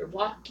 You're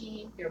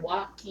walking, you're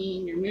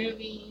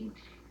moving.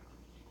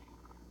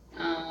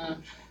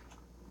 And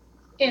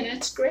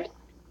it's great.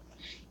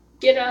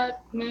 Get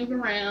up, move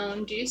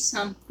around, do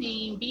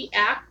something, be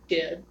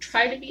active.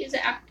 Try to be as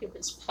active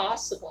as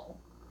possible.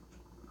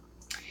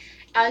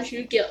 As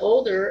you get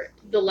older,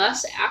 the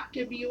less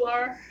active you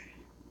are,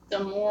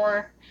 the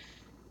more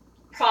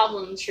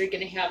problems you're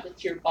going to have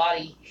with your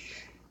body.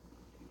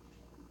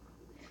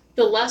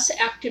 The less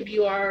active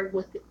you are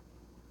with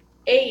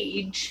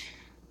age,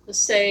 let's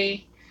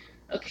say,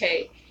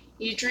 okay,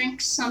 you drink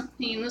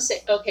something, let's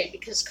say, okay,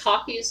 because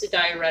coffee is a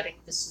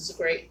diuretic, this is a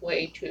great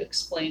way to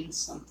explain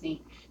something.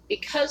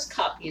 Because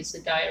coffee is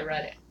a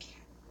diuretic,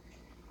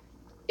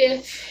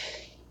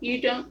 if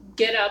you don't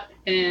get up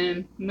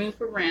and move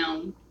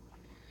around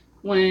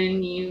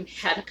when you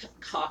had a cup of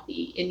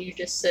coffee and you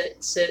just sit,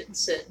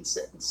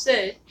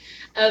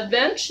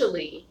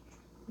 eventually,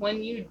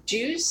 when you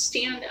do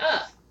stand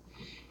up,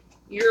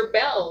 your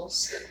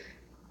bowels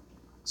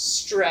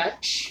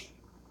stretch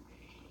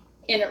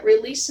and it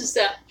releases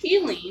that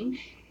feeling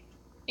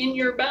in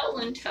your bowel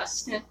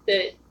intestine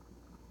that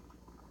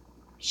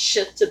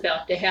shit's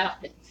about to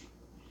happen.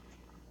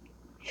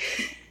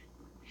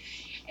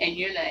 And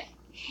you're like,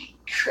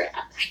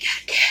 crap, I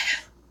gotta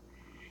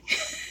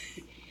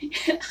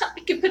go. I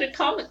can put it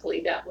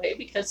comically that way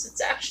because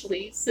it's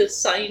actually the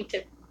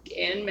scientific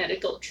and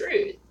medical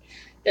truth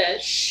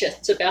that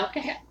shit's about to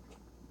happen.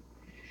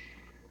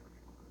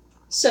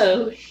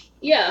 So,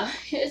 yeah,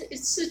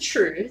 it's the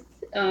truth.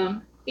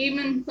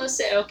 Even, let's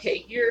say,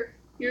 okay,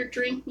 you're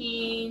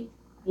drinking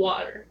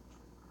water.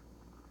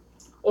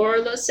 Or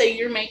let's say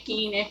you're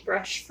making a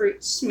fresh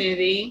fruit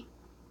smoothie.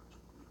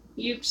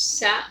 You've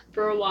sat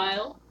for a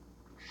while.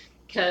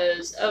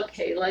 Because,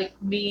 okay, like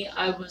me,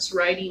 I was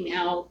writing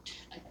out,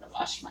 I gotta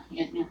wash my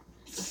hand now.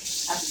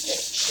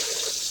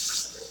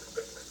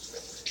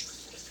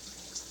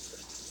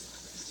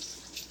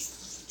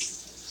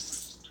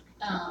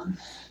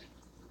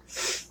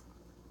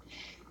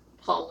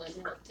 Paula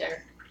out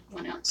there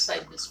went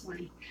outside this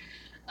morning.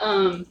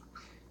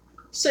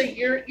 So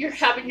you're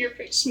having your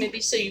fruit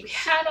smoothie. So you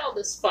had all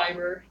this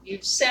fiber.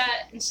 You've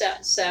sat and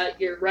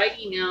sat. You're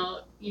writing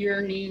out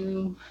your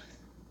new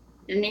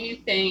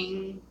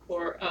thing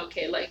for,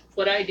 okay, like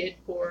what I did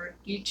for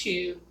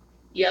YouTube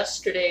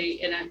yesterday,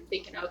 and I'm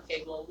thinking,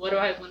 okay, well, what do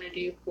I want to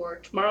do for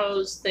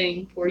tomorrow's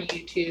thing for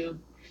YouTube?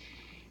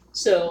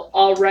 So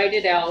I'll write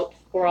it out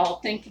or I'll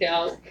think it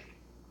out.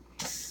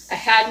 I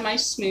had my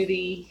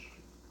smoothie.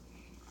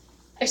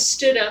 I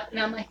stood up and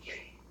I'm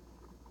like,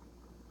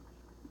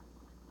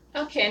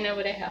 okay, I know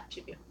what I have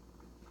to do.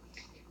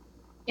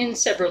 In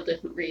several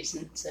different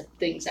reasons of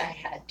things I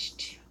had to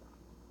do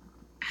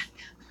at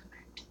that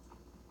moment.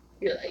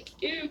 You're like,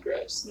 ew,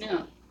 gross.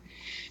 No.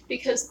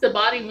 Because the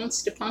body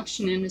wants to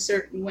function in a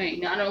certain way.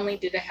 Not only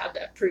did I have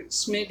that fruit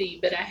smoothie,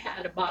 but I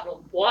had a bottle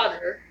of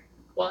water,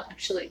 well,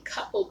 actually a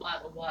couple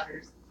bottled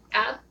waters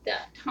at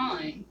that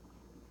time.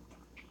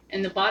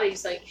 And the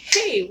body's like,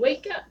 hey,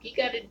 wake up. You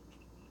got to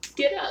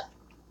get up.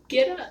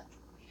 Get up.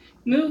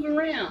 Move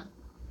around.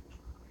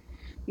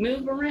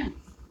 Move around.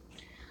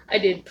 I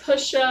did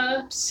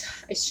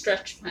push-ups. I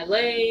stretched my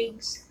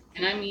legs.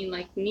 And I mean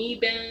like knee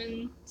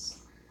bends.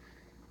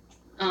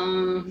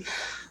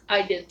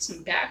 I did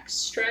some back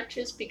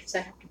stretches because I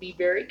have to be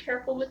very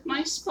careful with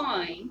my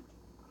spine.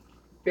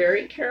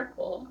 Very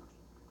careful.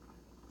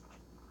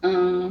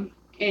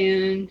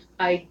 And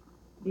I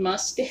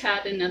must have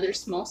had another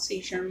small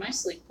seizure in my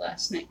sleep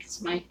last night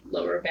because my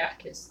lower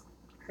back is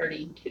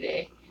hurting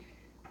today.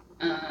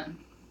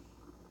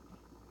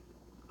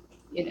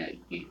 You know,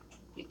 you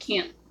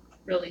can't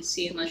really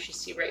see unless you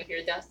see right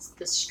here. That's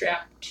the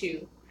strap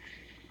to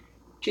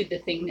the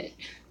thing that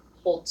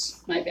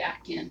holds my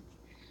back in.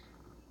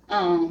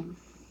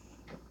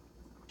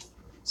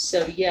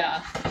 So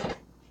yeah.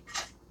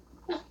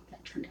 Oh,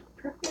 that turned out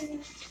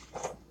perfect.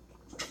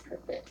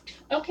 Perfect.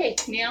 Okay,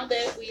 now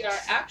that we are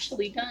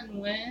actually done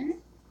with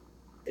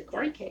the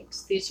corn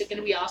cakes, these are going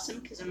to be awesome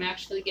because I'm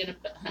actually going to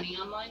put honey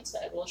on mine, so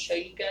I will show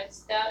you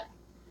guys that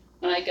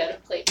when I go to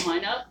plate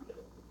mine up.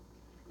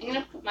 I'm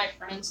going to put my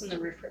friends in the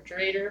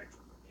refrigerator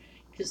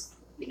because,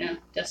 you know,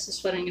 that's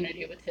just what I'm going to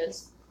do with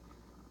his.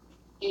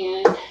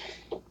 And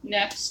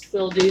next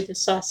we'll do the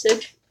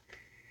sausage.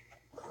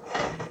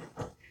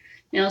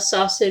 Now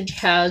sausage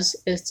has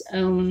its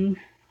own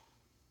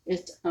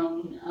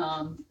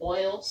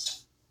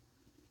oils.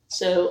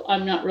 So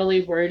I'm not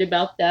really worried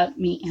about that.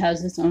 Meat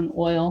has its own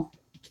oil.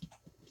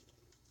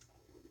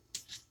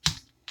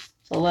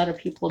 So a lot of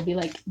people will be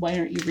like, why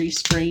aren't you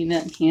respraying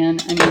that pan?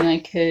 I mean, I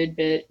could,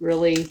 but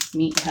really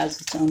meat has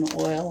its own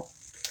oil.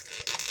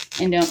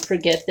 And don't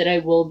forget that I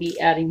will be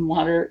adding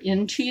water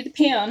into the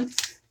pan.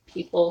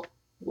 People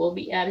will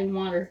be adding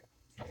water.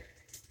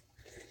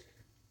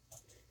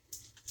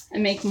 I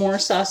make more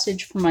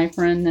sausage for my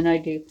friend than I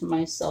do for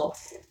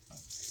myself.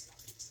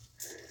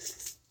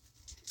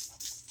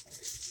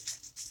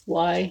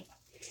 Why?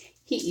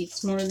 He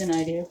eats more than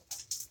I do.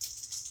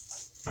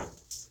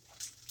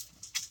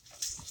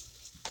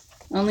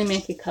 I only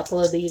make a couple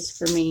of these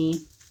for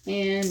me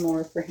and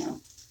more for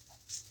him.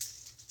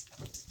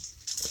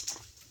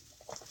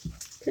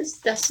 Because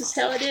that's just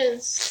how it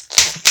is.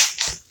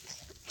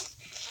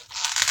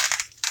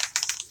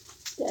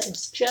 That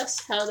is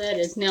just how that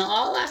is. Now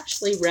I'll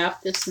actually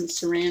wrap this in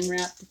saran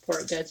wrap before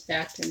it goes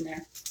back in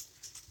there.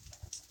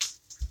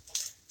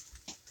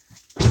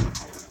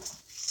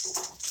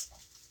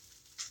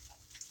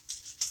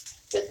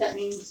 But that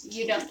means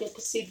you don't get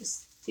to see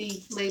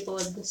the label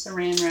of the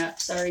saran wrap.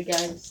 Sorry,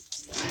 guys.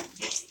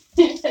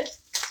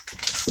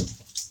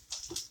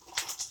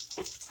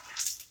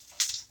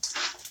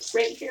 It's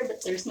right here,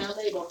 but there's no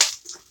label.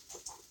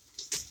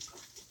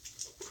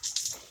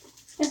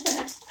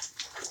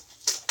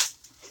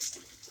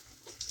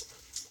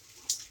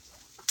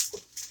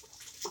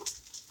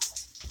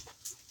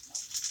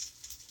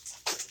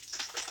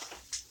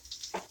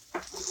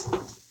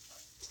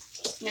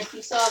 And if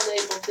you saw a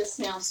label just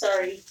now,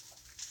 sorry,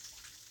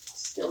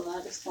 still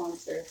not a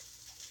sponsor.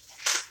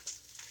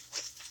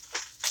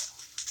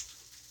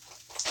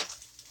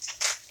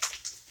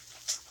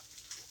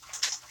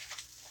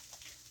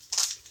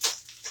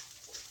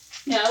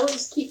 Now, I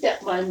always keep that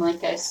in mind,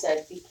 like I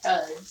said,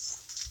 because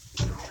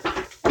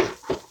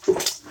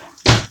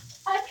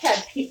I've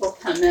had people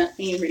come at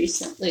me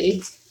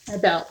recently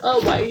about,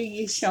 oh, why are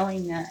you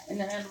showing that? And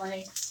then I'm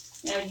like,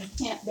 you know, you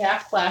can't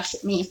backlash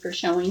at me for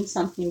showing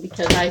something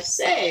because I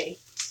say,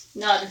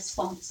 not a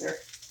sponsor.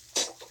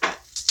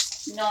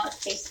 Not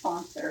a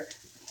sponsor.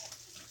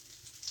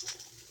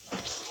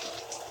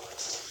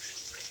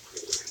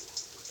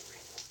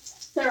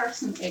 There are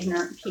some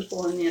ignorant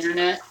people on the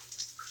internet.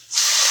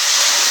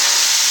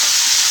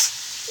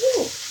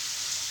 Ooh.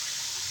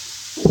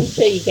 Let me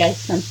show you guys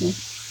something.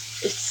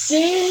 As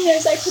soon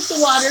as I put the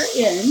water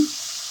in,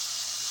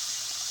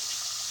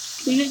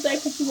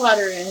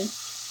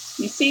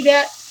 you see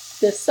that?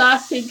 The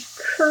sausage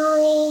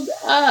curled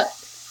up.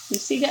 You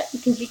see that?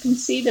 Because you can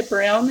see the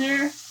brown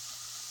there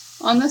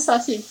on the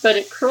sausage, but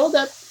it curled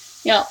up.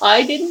 Now,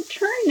 I didn't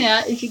turn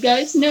that. As you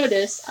guys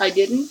notice, I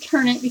didn't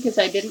turn it because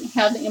I didn't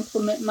have the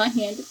implement in my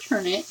hand to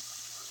turn it.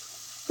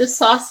 The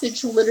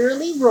sausage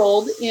literally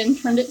rolled in,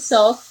 turned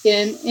itself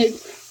in.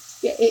 It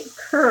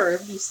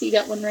curved. You see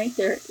that one right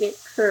there? It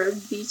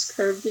curved. These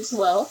curved as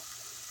well.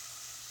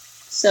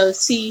 So,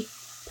 see,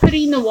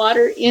 putting the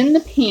water in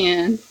the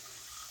pan,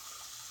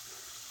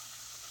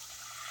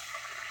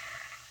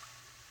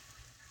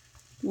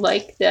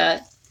 like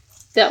that,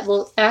 that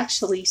will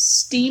actually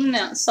steam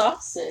that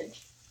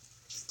sausage.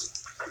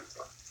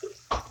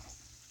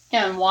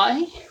 And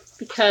why?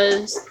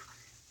 Because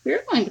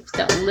we're going to put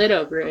that lid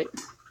over it.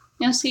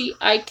 Now see,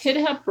 I could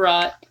have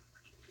brought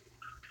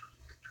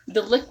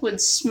the liquid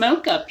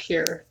smoke up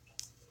here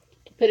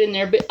to put in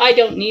there, but I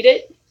don't need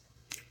it.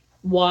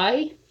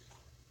 Why?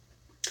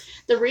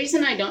 The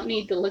reason I don't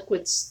need the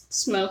liquid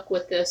smoke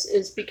with this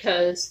is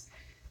because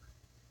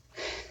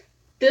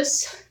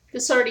this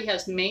already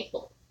has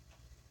maple.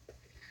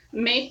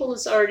 Maple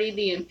is already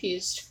the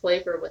infused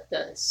flavor with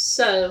this.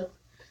 So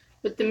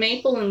With the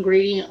maple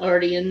ingredient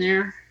already in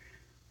there,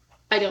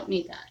 I don't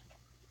need that.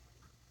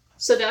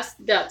 So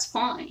that's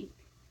fine.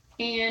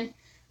 And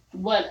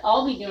what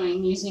I'll be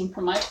doing using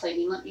for my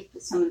plating, let me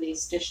put some of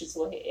these dishes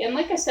away. And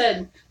like I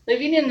said,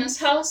 living in this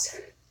house,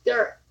 there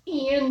are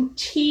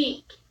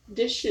antique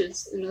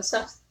dishes in this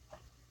house.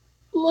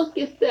 Look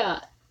at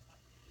that.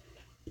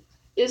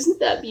 Isn't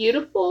that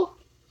beautiful?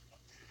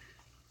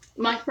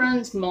 My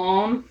friend's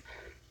mom,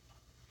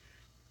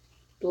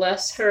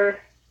 bless her,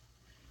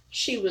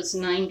 she was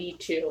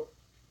 92.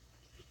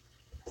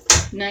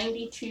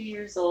 92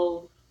 years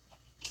old.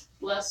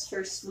 Bless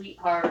her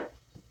sweetheart.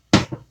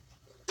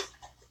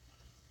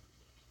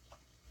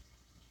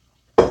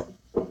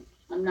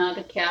 I'm not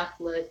a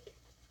Catholic.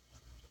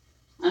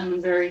 I'm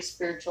a very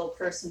spiritual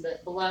person,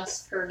 but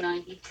bless her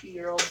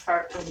 92-year-old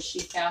heart when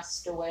she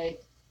passed away.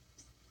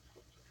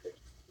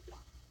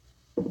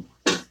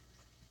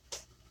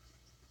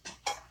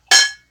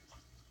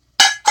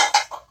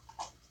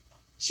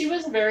 She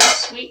was a very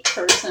sweet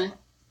person.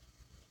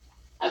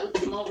 I would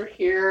come over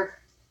here,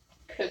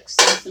 cook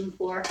something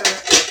for her.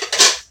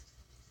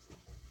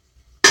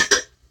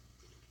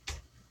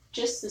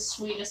 Just the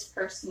sweetest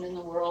person in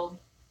the world.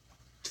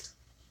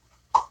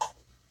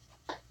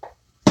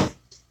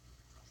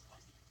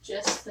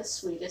 Just the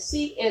sweetest.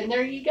 See, and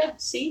there you go.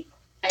 See,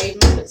 I even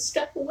put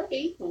stuff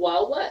away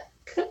while what?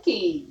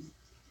 Cooking.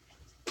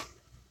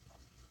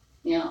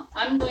 Now,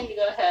 I'm going to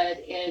go ahead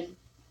and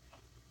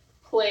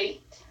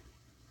plate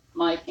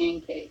my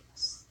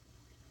pancakes.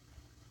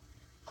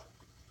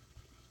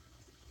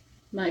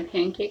 My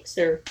pancakes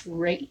are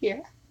right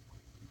here.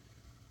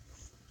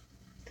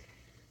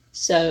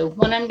 So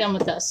when I'm done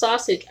with that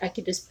sausage, I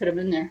could just put them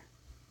in there.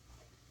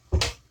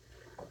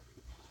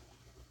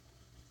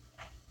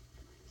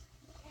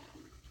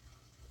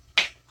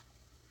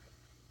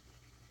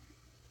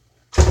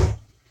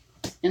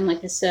 And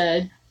like I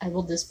said, I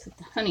will just put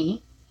the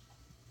honey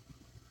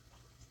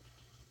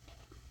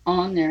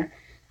on there.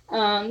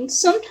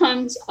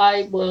 Sometimes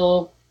I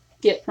will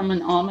get from an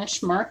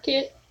Amish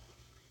market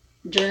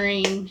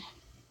during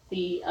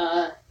the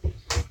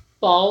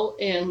fall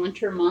and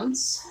winter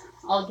months.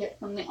 I'll get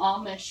from the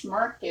Amish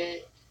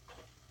market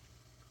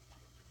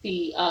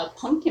the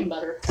pumpkin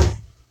butter.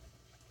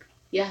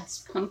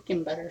 Yes,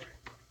 pumpkin butter.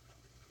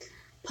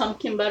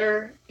 Pumpkin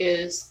butter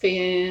is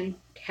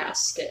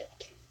fantastic.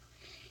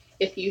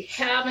 If you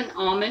have an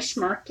Amish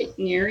market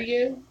near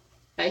you,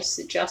 I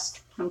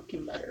suggest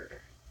pumpkin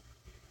butter.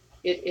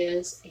 It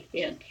is a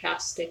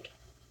fantastic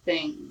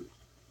thing.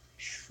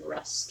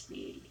 Trust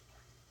me.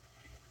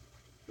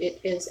 It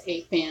is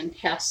a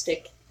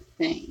fantastic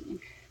thing.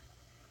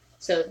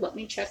 So let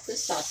me check the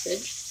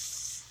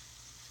sausage.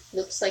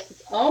 Looks like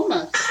it's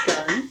almost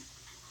done.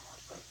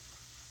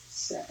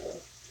 So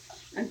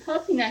I'm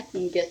hoping I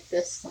can get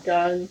this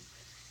done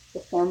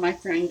before my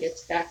friend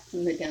gets back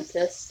from the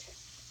dentist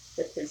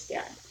with his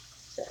dad.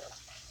 So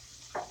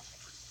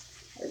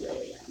I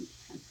really am.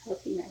 I'm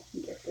hoping I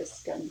can get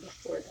this done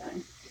before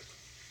then.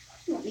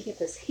 Let me get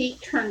this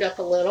heat turned up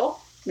a little.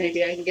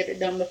 Maybe I can get it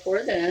done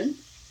before then.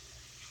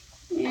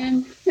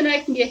 And then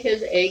I can get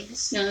his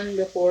eggs done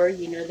before,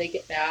 they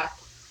get back.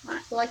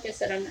 Like I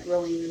said, I'm not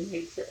really in the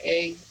mood for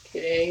egg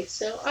today,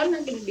 so I'm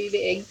not going to do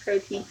the egg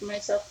protein for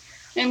myself.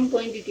 I'm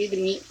going to do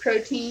the meat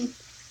protein.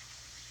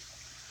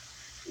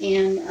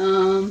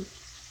 And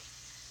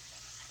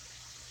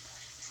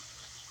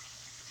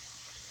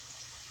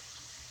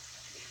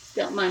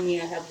don't mind me,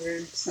 I have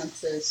weird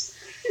senses.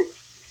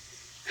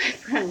 My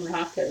friend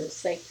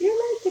Rocco's like, "You're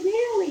like an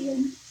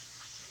alien."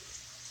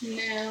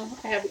 No,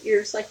 I have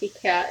ears like a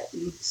cat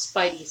and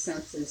spidey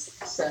senses,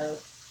 so.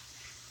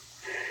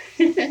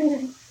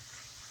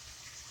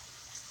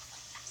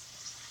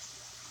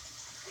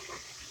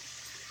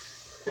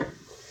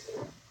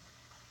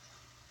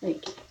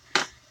 Like,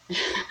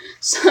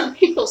 some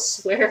people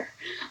swear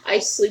I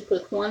sleep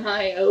with one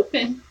eye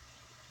open,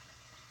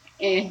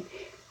 and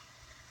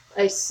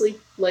I sleep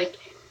like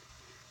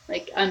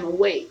I'm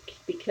awake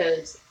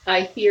because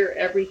I hear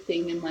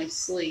everything in my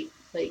sleep.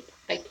 Like,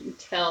 I can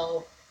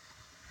tell,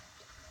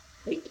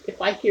 like,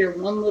 if I hear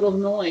one little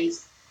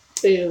noise,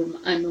 boom,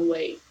 I'm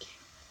awake.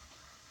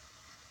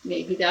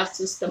 Maybe that's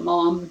just a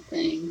mom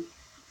thing.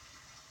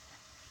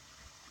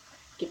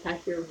 If I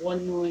hear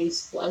one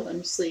noise while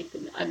I'm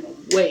sleeping, I'm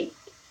awake.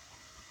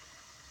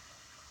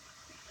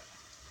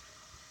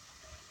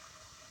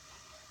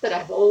 But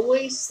I've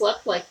always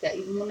slept like that.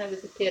 Even when I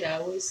was a kid, I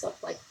always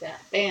slept like that.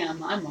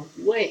 Bam, I'm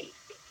awake.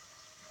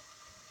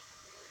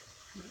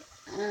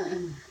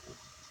 I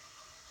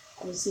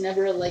was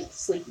never a light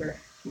sleeper.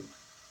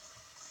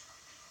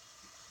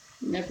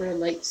 Never a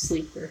light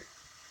sleeper.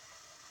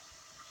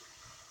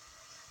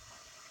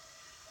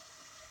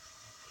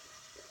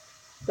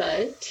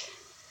 But,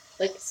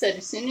 like I said,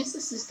 as soon as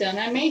this is done,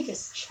 I may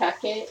just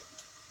check it.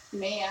 I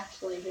may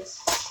actually just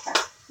check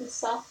the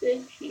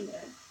sausage,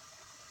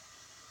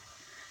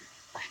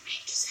 I may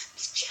just have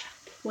to check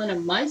one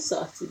of my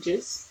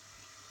sausages.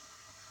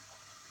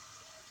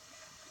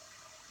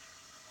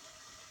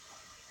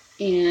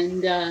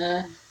 And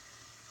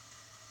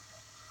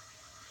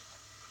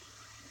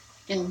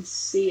and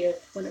see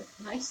if one of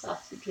my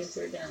sausages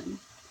are done.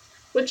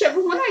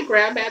 Whichever one I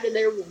grab out of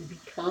there will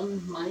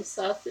become my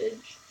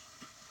sausage.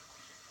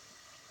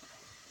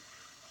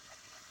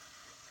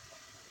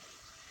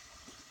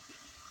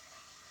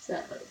 So,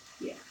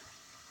 yeah.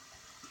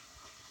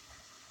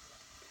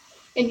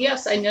 And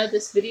yes, I know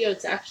this video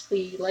is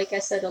actually, like I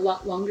said, a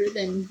lot longer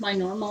than my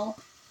normal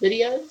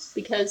videos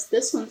because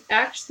this one's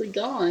actually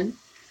gone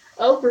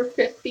over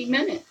 50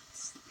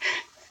 minutes.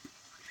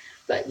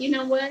 But you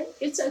know what?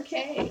 It's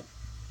okay.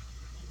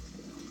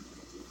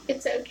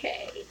 It's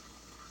okay.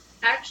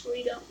 I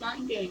actually don't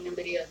mind doing a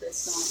video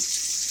this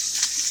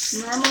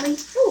long. Normally,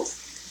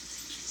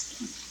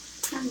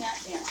 turn that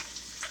down.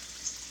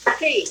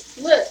 Hey,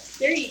 look,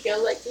 there you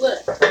go. Like,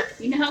 look.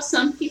 You know how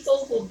some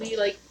people will be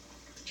like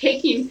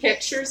taking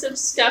pictures of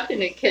stuff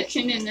in a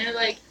kitchen and they're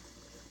like,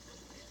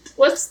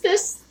 what's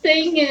this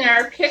thing in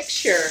our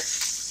picture?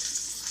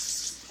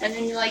 And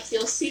then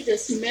you'll see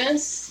this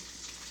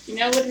mist. You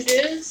know what it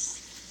is?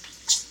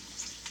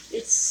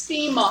 It's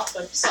steam off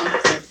of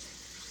something.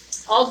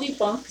 I'll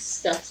debunk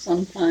stuff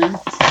sometimes.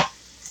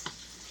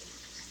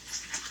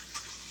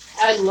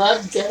 I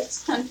love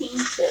ghost hunting,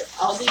 but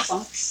I'll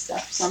debunk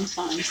stuff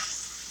sometimes.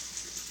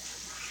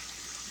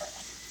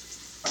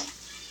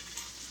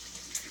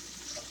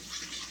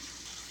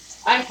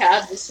 I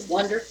have this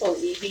wonderful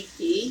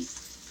EVP.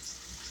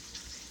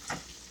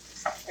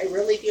 I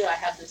really do. I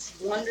have this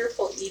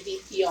wonderful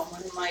EVP on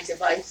one of my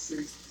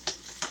devices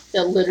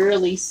that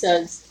literally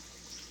says,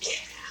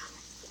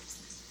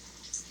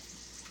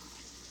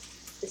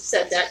 it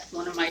said that to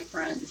one of my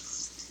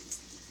friends.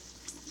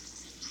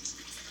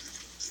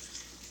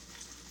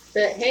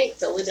 But hey,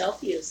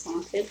 Philadelphia is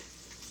haunted.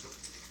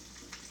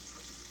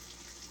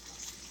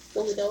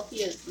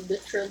 Philadelphia is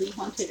literally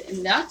haunted,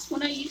 and that's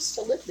when I used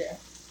to live there.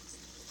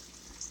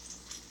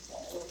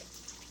 So,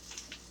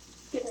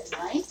 get it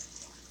right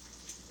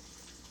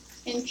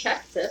and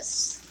check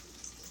this,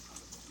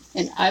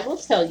 and I will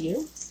tell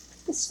you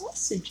the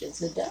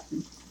sausages are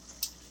done.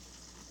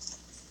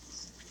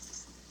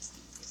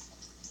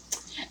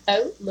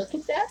 Oh, look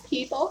at that,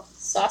 people.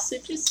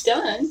 Sausage is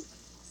done.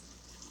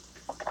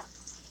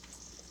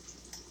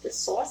 The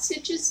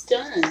sausage is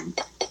done.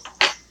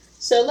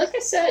 So like I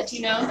said, as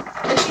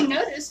you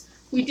notice,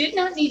 we did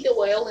not need the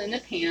oil in the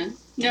pan.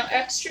 No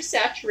extra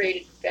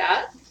saturated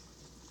fat.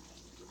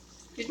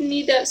 Didn't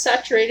need that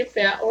saturated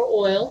fat or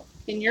oil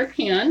in your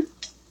pan.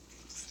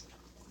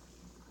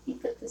 Let me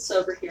put this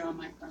over here on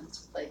my friend's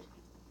plate.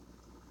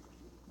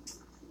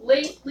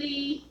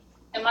 Lately,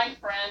 and my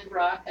friend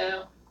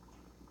Rocco,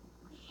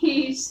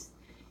 he's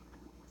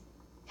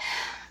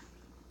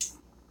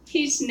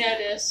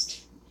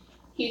noticed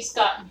he's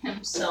gotten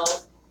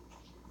himself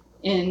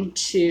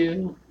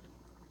into,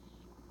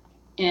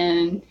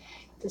 and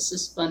this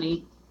is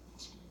funny,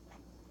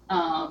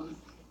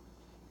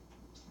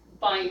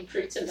 buying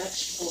fruits and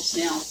vegetables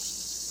now.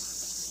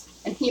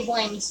 And he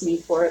blames me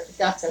for it, but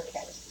that's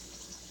okay.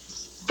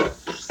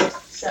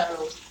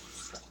 So,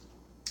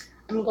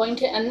 I'm going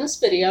to end this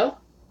video,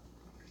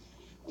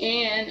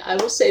 and I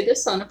will say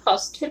this on a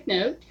positive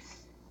note.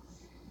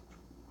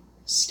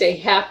 Stay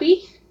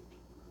happy,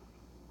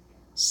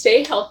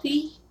 stay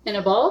healthy, and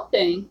of all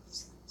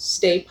things,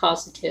 stay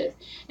positive.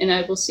 And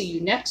I will see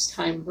you next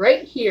time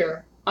right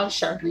here on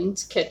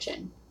Charlene's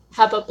Kitchen.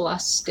 Have a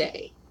blessed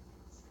day.